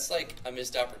 That's like a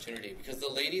missed opportunity because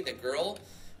the lady, the girl,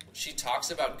 she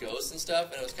talks about ghosts and stuff,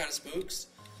 and it was kind of spooks.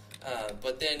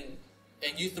 But then,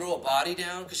 and you throw a body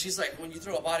down, because she's like, when you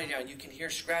throw a body down, you can hear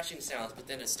scratching sounds, but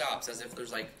then it stops as if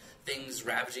there's like things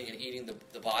ravaging and eating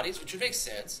the bodies, which would make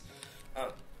sense.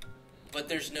 But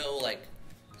there's no like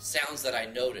sounds that I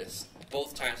noticed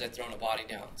both times I'd thrown a body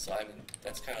down. So I mean,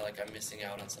 that's kind of like I'm missing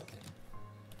out on something.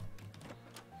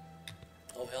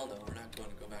 Oh hell no, we're not going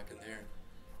to go back in there.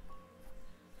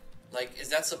 Like, is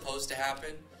that supposed to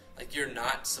happen? Like, you're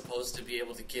not supposed to be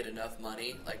able to get enough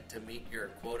money, like, to meet your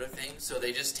quota thing, so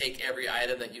they just take every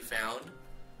item that you found?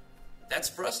 That's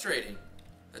frustrating.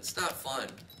 That's not fun.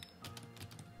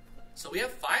 So we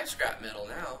have 5 scrap metal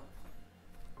now.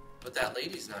 But that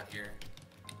lady's not here.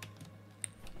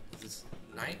 It's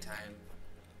nighttime.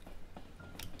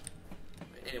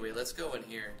 Anyway, let's go in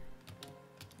here.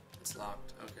 It's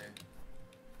locked. Okay.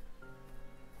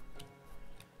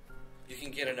 You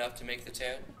can get enough to make the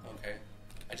 10? Okay.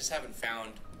 I just haven't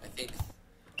found, I think,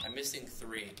 I'm missing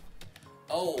 3.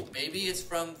 Oh, maybe it's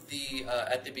from the,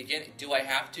 at the beginning. Do I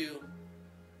have to?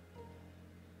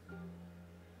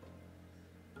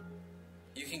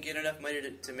 You can get enough money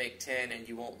to make 10 and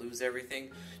you won't lose everything.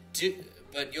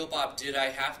 But Yo Bob, did I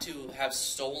have to have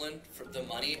stolen the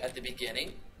money at the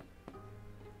beginning?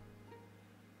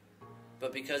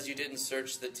 But because you didn't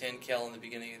search the 10 cal in the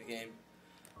beginning of the game?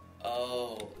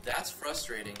 Oh, that's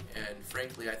frustrating, and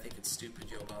frankly, I think it's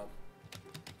stupid, Yo Bob.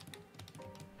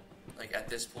 Like, at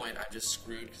this point, I'm just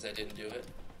screwed because I didn't do it.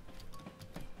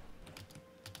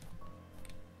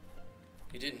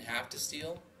 You didn't have to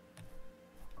steal?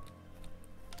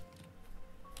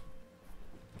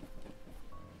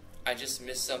 I just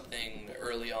missed something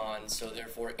early on, so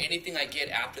therefore, anything I get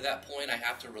after that point, I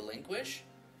have to relinquish?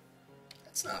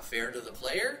 That's not fair to the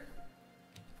player.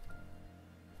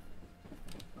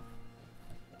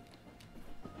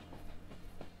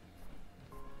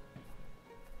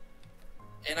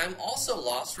 And I'm also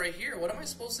lost right here. What am I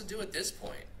supposed to do at this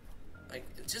point? Like,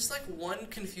 just like one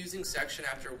confusing section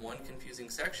after one confusing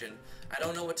section. I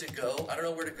don't know what to go. I don't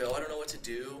know where to go. I don't know what to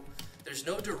do. There's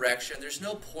no direction. There's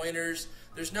no pointers.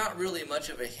 There's not really much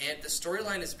of a hint. The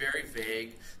storyline is very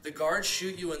vague. The guards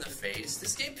shoot you in the face.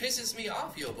 This game pisses me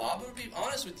off, Yo Bob. I'm going to be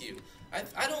honest with you.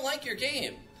 I don't like your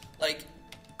game. Like,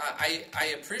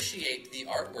 I appreciate the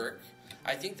artwork.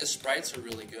 I think the sprites are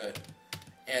really good.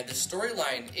 And the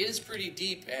storyline is pretty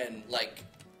deep and, like,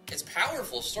 it's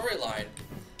powerful storyline.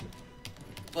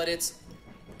 But it's...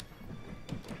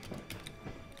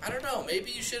 I don't know.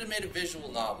 Maybe you should have made a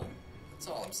visual novel. That's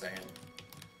all I'm saying.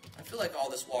 I feel like all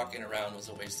this walking around was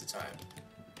a waste of time.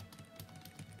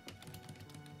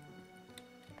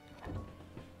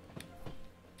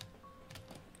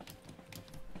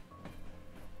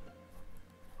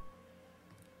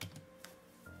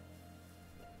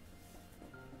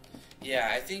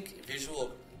 Yeah, I think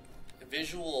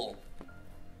visual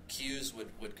cues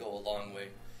would go a long way.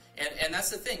 And that's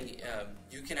the thing.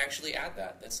 You can actually add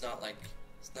that. That's not like...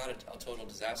 It's not a total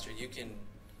disaster. You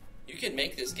can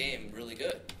make this game really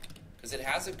good because it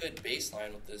has a good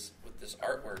baseline with this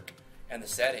artwork and the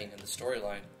setting and the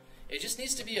storyline. It just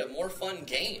needs to be a more fun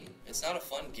game. It's not a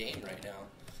fun game right now.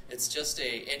 It's just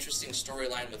a interesting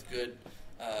storyline with good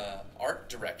art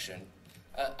direction.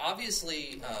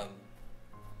 Obviously,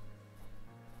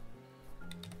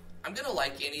 I'm gonna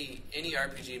like any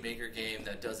RPG Maker game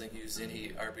that doesn't use any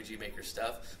RPG Maker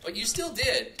stuff, but you still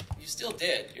did. You still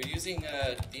did. You're using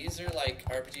these are like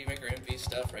RPG Maker MV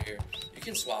stuff right here. You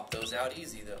can swap those out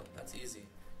easy though. That's easy.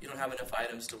 You don't have enough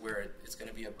items to where it's going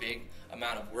to be a big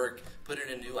amount of work. Put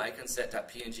in a new icon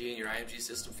set.png in your IMG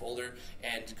system folder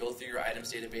and go through your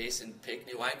items database and pick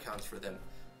new icons for them.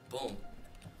 Boom.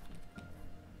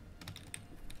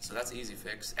 So that's an easy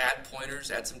fix. Add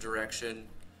pointers, add some direction.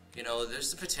 You know,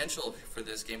 there's the potential for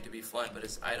this game to be fun, but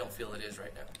I don't feel it is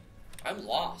right now. I'm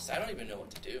lost. I don't even know what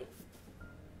to do.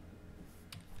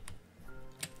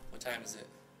 What time is it?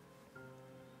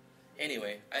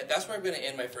 Anyway, that's where I'm going to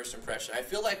end my first impression. I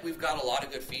feel like we've got a lot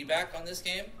of good feedback on this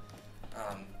game.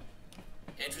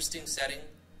 Interesting setting.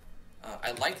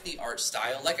 I like the art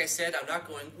style. Like I said, I'm not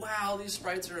going, wow, these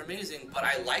sprites are amazing, but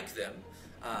I like them.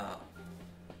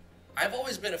 I've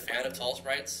always been a fan of tall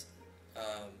sprites.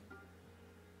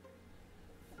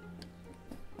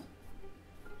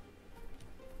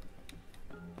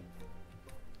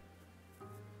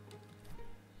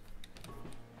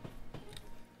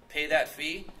 Pay that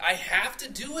fee. I have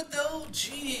to do it though?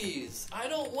 Jeez. I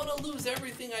don't want to lose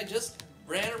everything I just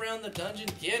ran around the dungeon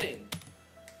getting.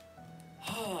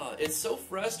 It's so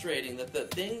frustrating that the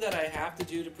thing that I have to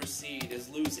do to proceed is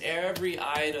lose every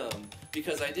item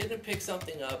because I didn't pick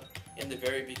something up in the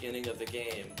very beginning of the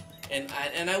game. And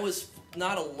I was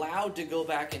not allowed to go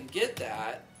back and get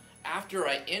that after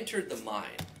I entered the mine.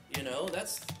 You know,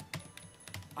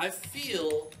 I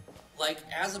feel like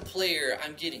as a player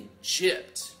I'm getting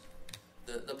gypped.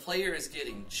 The player is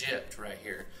getting gypped right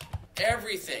here.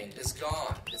 Everything is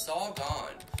gone. It's all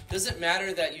gone. Doesn't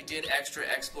matter that you did extra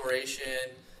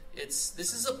exploration. This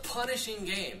is a punishing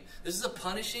game. This is a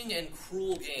punishing and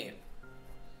cruel game.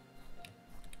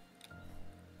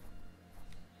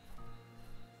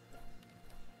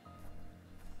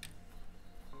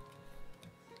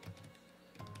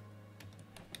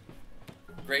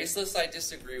 Graceless, I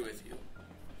disagree with you.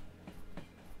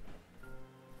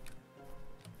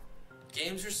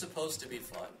 Games are supposed to be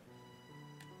fun.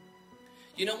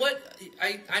 You know what?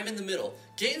 I'm in the middle.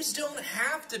 Games don't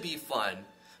have to be fun,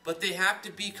 but they have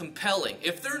to be compelling.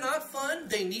 If they're not fun,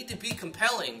 they need to be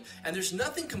compelling. And there's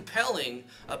nothing compelling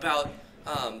about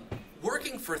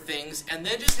working for things and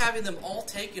then just having them all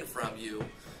taken from you.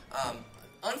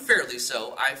 Unfairly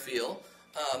so, I feel.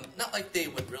 Not like they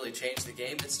would really change the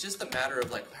game. It's just a matter of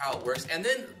like how it works. And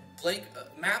then blank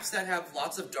maps that have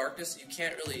lots of darkness, you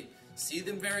can't really see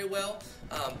them very well.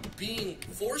 Being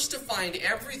forced to find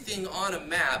everything on a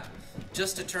map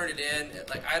just to turn it in,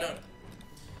 like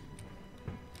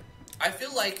I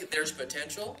feel like there's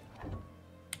potential,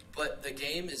 but the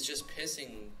game is just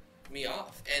pissing me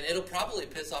off, and it'll probably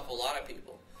piss off a lot of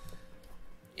people.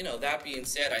 You know, that being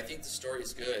said, I think the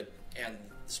story's good and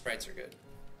the sprites are good.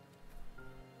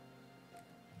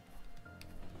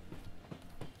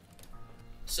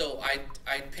 So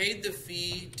I paid the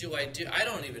fee. I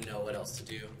don't even know what else to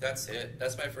do. That's it.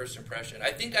 That's my first impression.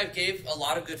 I think I gave a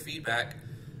lot of good feedback.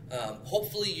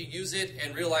 Hopefully you use it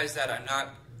and realize that I'm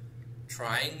not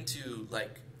trying to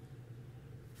like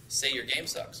say your game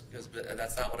sucks, because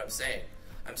that's not what I'm saying.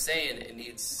 I'm saying it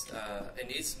needs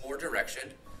more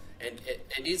direction, and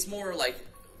it needs more like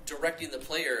directing the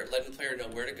player, letting the player know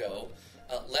where to go.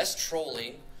 Less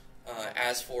trolling.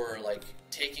 As for like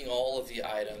taking all of the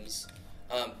items.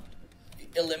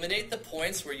 Eliminate the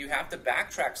points where you have to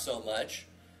backtrack so much.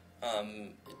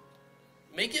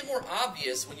 Make it more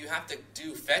obvious when you have to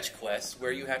do fetch quests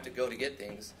where you have to go to get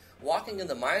things. Walking in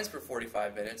the mines for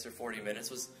 45 minutes or 40 minutes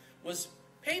was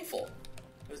painful.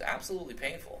 It was absolutely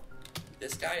painful.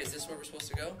 This guy, is this where we're supposed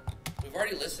to go? We've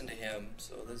already listened to him,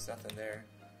 so there's nothing there.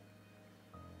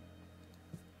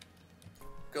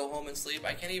 Go home and sleep.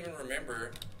 I can't even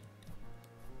remember.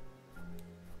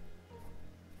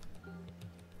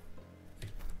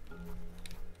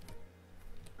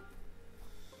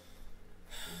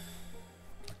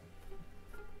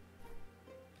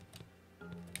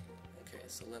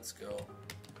 So let's go.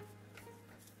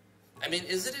 I mean,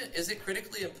 is it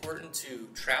critically important to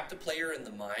trap the player in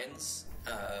the mines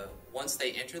once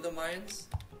they enter the mines?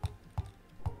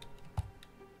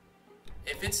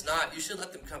 If it's not, you should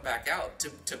let them come back out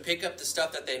to pick up the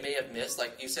stuff that they may have missed.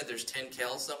 Like you said, there's 10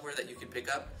 kells somewhere that you can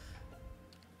pick up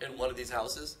in one of these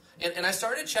houses. And I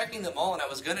started checking them all, and I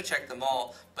was going to check them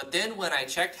all, but then when I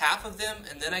checked half of them,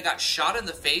 and then I got shot in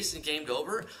the face and gamed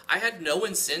over, I had no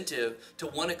incentive to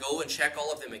want to go and check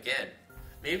all of them again.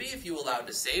 Maybe if you allowed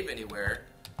to save anywhere,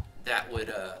 that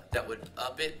would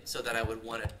up it, so that I would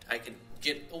want to, I could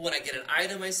get, when I get an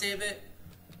item, I save it.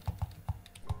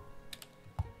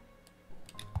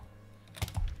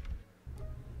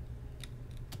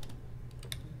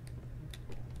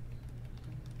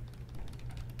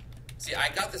 See, I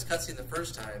got this cutscene the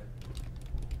first time,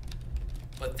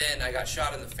 but then I got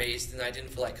shot in the face, and I didn't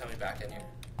feel like coming back in here.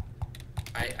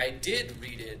 I did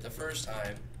read it the first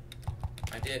time.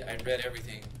 I read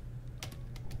everything.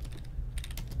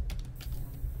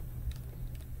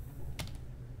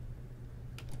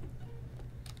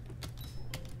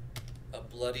 A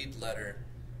bloodied letter.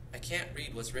 I can't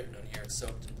read what's written on here. It's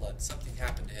soaked in blood. Something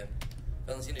happened to him.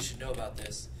 Valentina should know about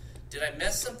this. Did I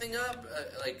mess something up?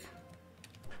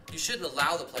 You shouldn't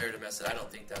allow the player to mess it. I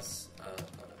don't think that's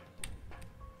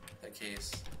the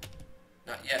case.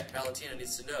 Not yet. Valentina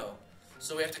needs to know.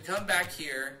 So we have to come back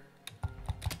here,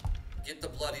 get the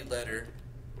bloody letter.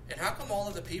 And how come all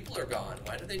of the people are gone?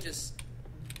 Why do they just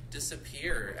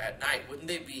disappear at night? Wouldn't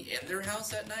they be in their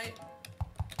house at night?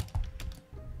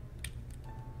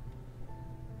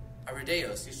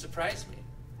 Arideos, you surprised me.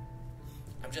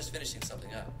 I'm just finishing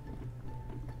something up.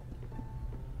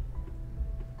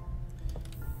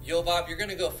 Yo, Bob, you're going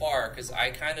to go far, because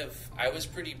I was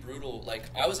pretty brutal. Like,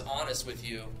 I was honest with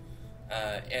you,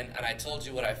 and I told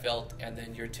you what I felt, and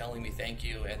then you're telling me thank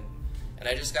you, and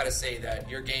I just got to say that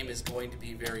your game is going to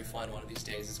be very fun one of these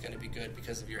days. It's going to be good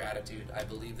because of your attitude. I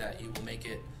believe that you will make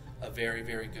it a very,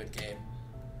 very good game.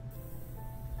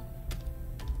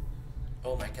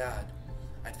 Oh my god.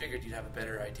 I figured you'd have a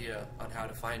better idea on how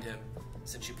to find him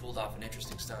since you pulled off an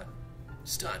interesting stunt.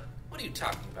 Stunt? What are you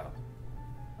talking about?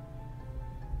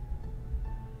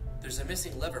 There's a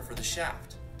missing lever for the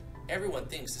shaft. Everyone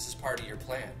thinks this is part of your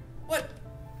plan. What?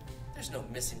 There's no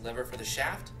missing lever for the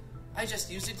shaft. I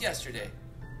just used it yesterday.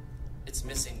 It's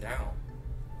missing now.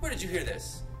 Where did you hear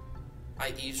this?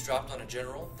 I eavesdropped on a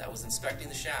general that was inspecting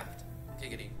the shaft.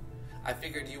 Giggity. I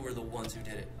figured you were the ones who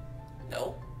did it.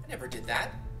 No, I never did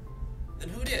that. Then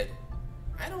who did?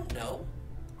 I don't know.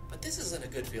 But this isn't a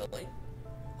good feeling.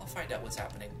 I'll find out what's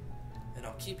happening, and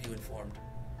I'll keep you informed.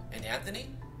 And Anthony?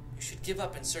 You should give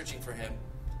up in searching for him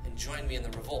and join me in the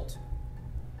revolt.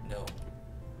 No.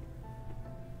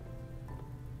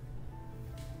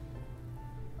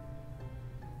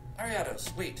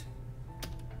 Ariados, wait.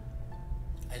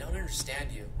 I don't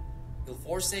understand you. You'll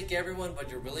forsake everyone,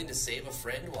 but you're willing to save a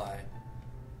friend? Why?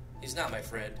 He's not my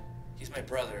friend. He's my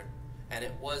brother, and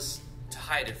it was to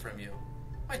hide it from you.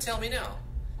 Why tell me now?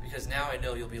 Because now I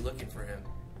know you'll be looking for him.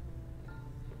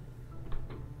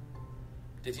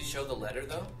 Did he show the letter,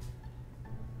 though?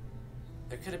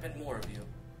 There could have been more of you.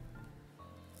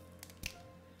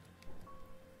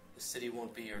 The city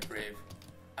won't be your grave.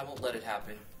 I won't let it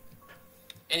happen.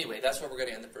 Anyway, that's where we're going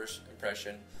to end the first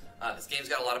impression. This game's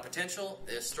got a lot of potential.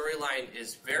 The storyline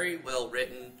is very well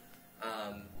written.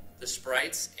 The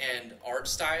sprites and art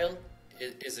style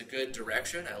is a good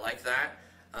direction. I like that.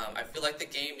 I feel like the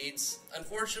game needs,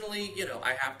 unfortunately,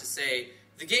 I have to say,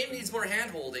 the game needs more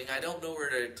hand-holding. I don't know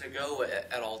where to go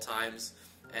at all times,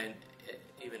 and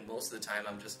even most of the time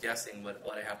I'm just guessing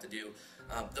what I have to do.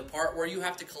 The part where you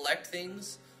have to collect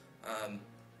things,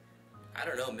 I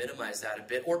don't know, minimize that a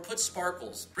bit, or put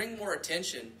sparkles. Bring more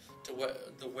attention to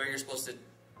what you're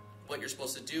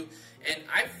supposed to do. And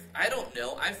I don't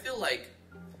know. I feel like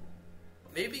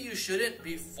maybe you shouldn't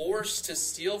be forced to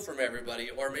steal from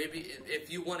everybody, or maybe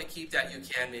if you want to keep that, you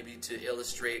can, maybe to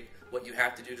illustrate what you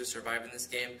have to do to survive in this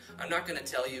game. I'm not going to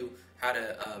tell you how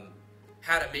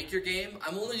to make your game.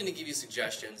 I'm only going to give you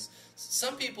suggestions.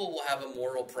 Some people will have a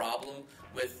moral problem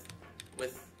with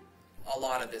a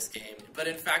lot of this game, but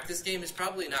in fact, this game is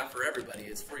probably not for everybody.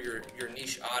 It's for your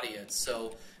niche audience.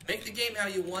 So make the game how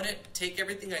you want it. Take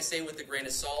everything I say with a grain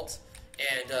of salt,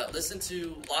 and listen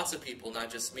to lots of people, not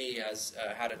just me, as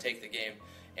how to take the game.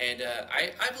 And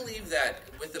I believe that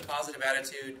with the positive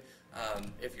attitude,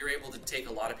 if you're able to take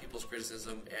a lot of people's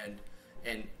criticism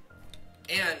and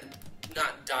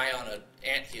not die on an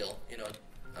anthill,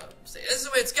 say this is the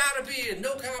way it's got to be and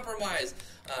no compromise,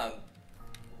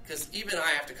 because even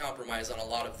I have to compromise on a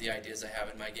lot of the ideas I have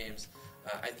in my games.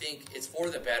 I think it's for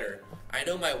the better. I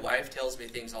know my wife tells me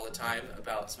things all the time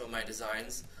about some of my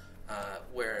designs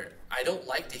where I don't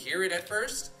like to hear it at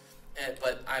first,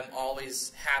 but I'm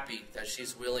always happy that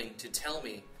she's willing to tell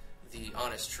me the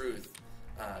honest truth,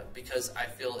 because I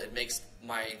feel it makes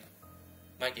my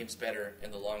games better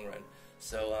in the long run.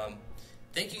 So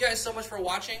thank you guys so much for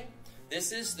watching.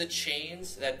 This is the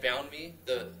chains that bound me,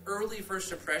 the early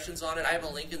first impressions on it. I have a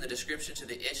link in the description to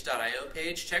the itch.io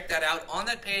page. Check that out. On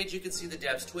that page, you can see the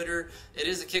dev's Twitter. It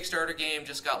is a Kickstarter game,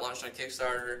 just got launched on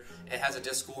Kickstarter. It has a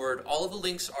Discord. All of the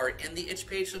links are in the itch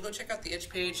page, so go check out the itch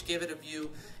page, give it a view,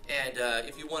 and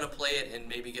if you want to play it and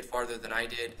maybe get farther than I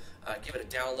did, give it a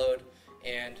download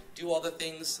and do all the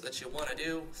things that you want to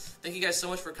do. Thank you guys so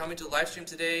much for coming to the live stream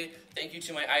today. Thank you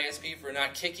to my ISP for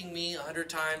not kicking me 100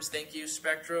 times. Thank you,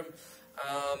 Spectrum.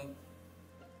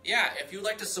 yeah, if you'd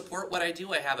like to support what I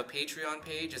do, I have a Patreon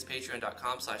page. It's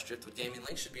patreon.com/driftwoodgaming.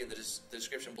 Link should be in the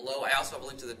description below. I also have a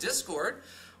link to the Discord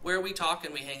where we talk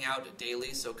and we hang out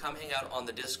daily. So come hang out on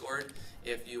the Discord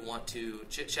if you want to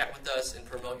chit-chat with us and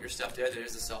promote your stuff there.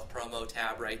 There's the self-promo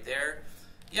tab right there.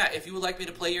 Yeah, if you would like me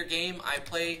to play your game,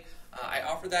 I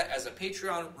offer that as a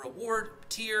Patreon reward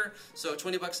tier. So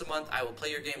 $20 a month, I will play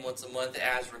your game once a month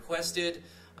as requested.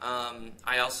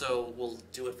 I also will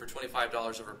do it for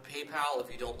 $25 over PayPal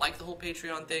if you don't like the whole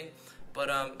Patreon thing, but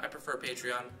I prefer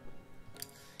Patreon.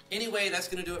 Anyway, that's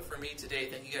going to do it for me today.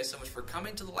 Thank you guys so much for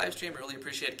coming to the live stream. I really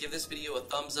appreciate it. Give this video a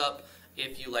thumbs up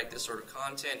if you like this sort of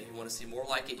content. If you want to see more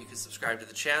like it, you can subscribe to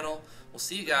the channel. We'll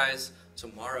see you guys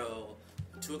tomorrow,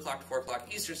 2 o'clock to 4 o'clock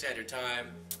Eastern Standard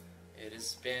Time. It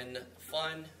has been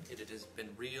fun. It has been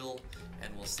real,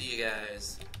 and we'll see you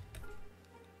guys.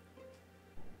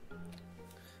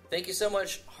 Thank you so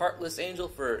much, Heartless Angel,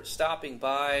 for stopping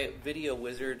by. Video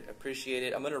Wizard, appreciate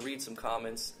it. I'm going to read some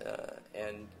comments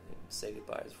and say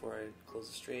goodbye before I close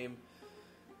the stream.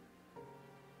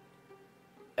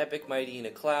 Epic Mighty in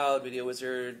a Cloud, Video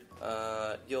Wizard,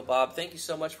 Yo Bob, thank you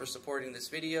so much for supporting this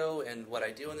video and what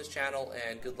I do on this channel,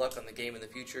 and good luck on the game in the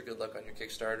future. Good luck on your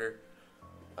Kickstarter.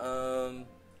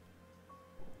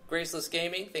 Graceless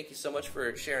Gaming, thank you so much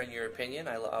for sharing your opinion.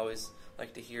 I always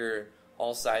like to hear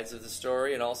all sides of the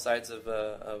story and all sides of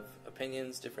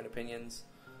opinions, different opinions.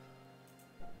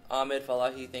 Ahmed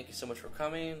Falahi, thank you so much for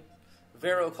coming.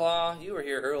 Vero Claw, you were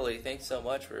here early. Thanks so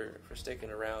much for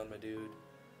sticking around, my dude.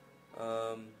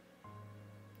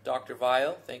 Dr.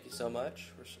 Vile, thank you so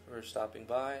much for stopping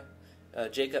by.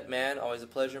 Jacob Mann, always a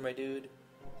pleasure, my dude.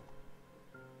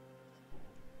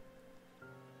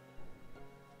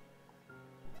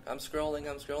 I'm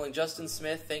scrolling. Justin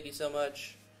Smith, thank you so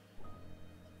much.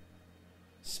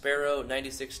 Sparrow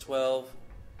 9612,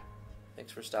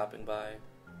 thanks for stopping by.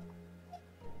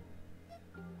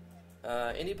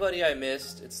 Anybody I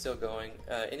missed, it's still going.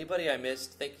 Anybody I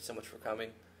missed, thank you so much for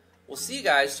coming. We'll see you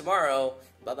guys tomorrow.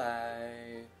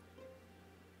 Bye-bye.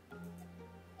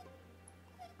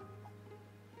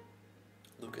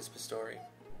 Lucas Pistori.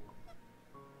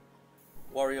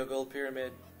 Wario Gold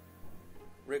Pyramid.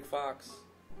 Rick Fox.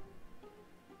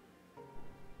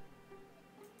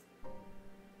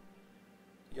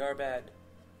 Yarbad.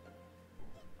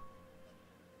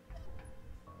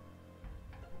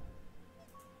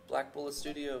 Black Bullet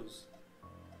Studios.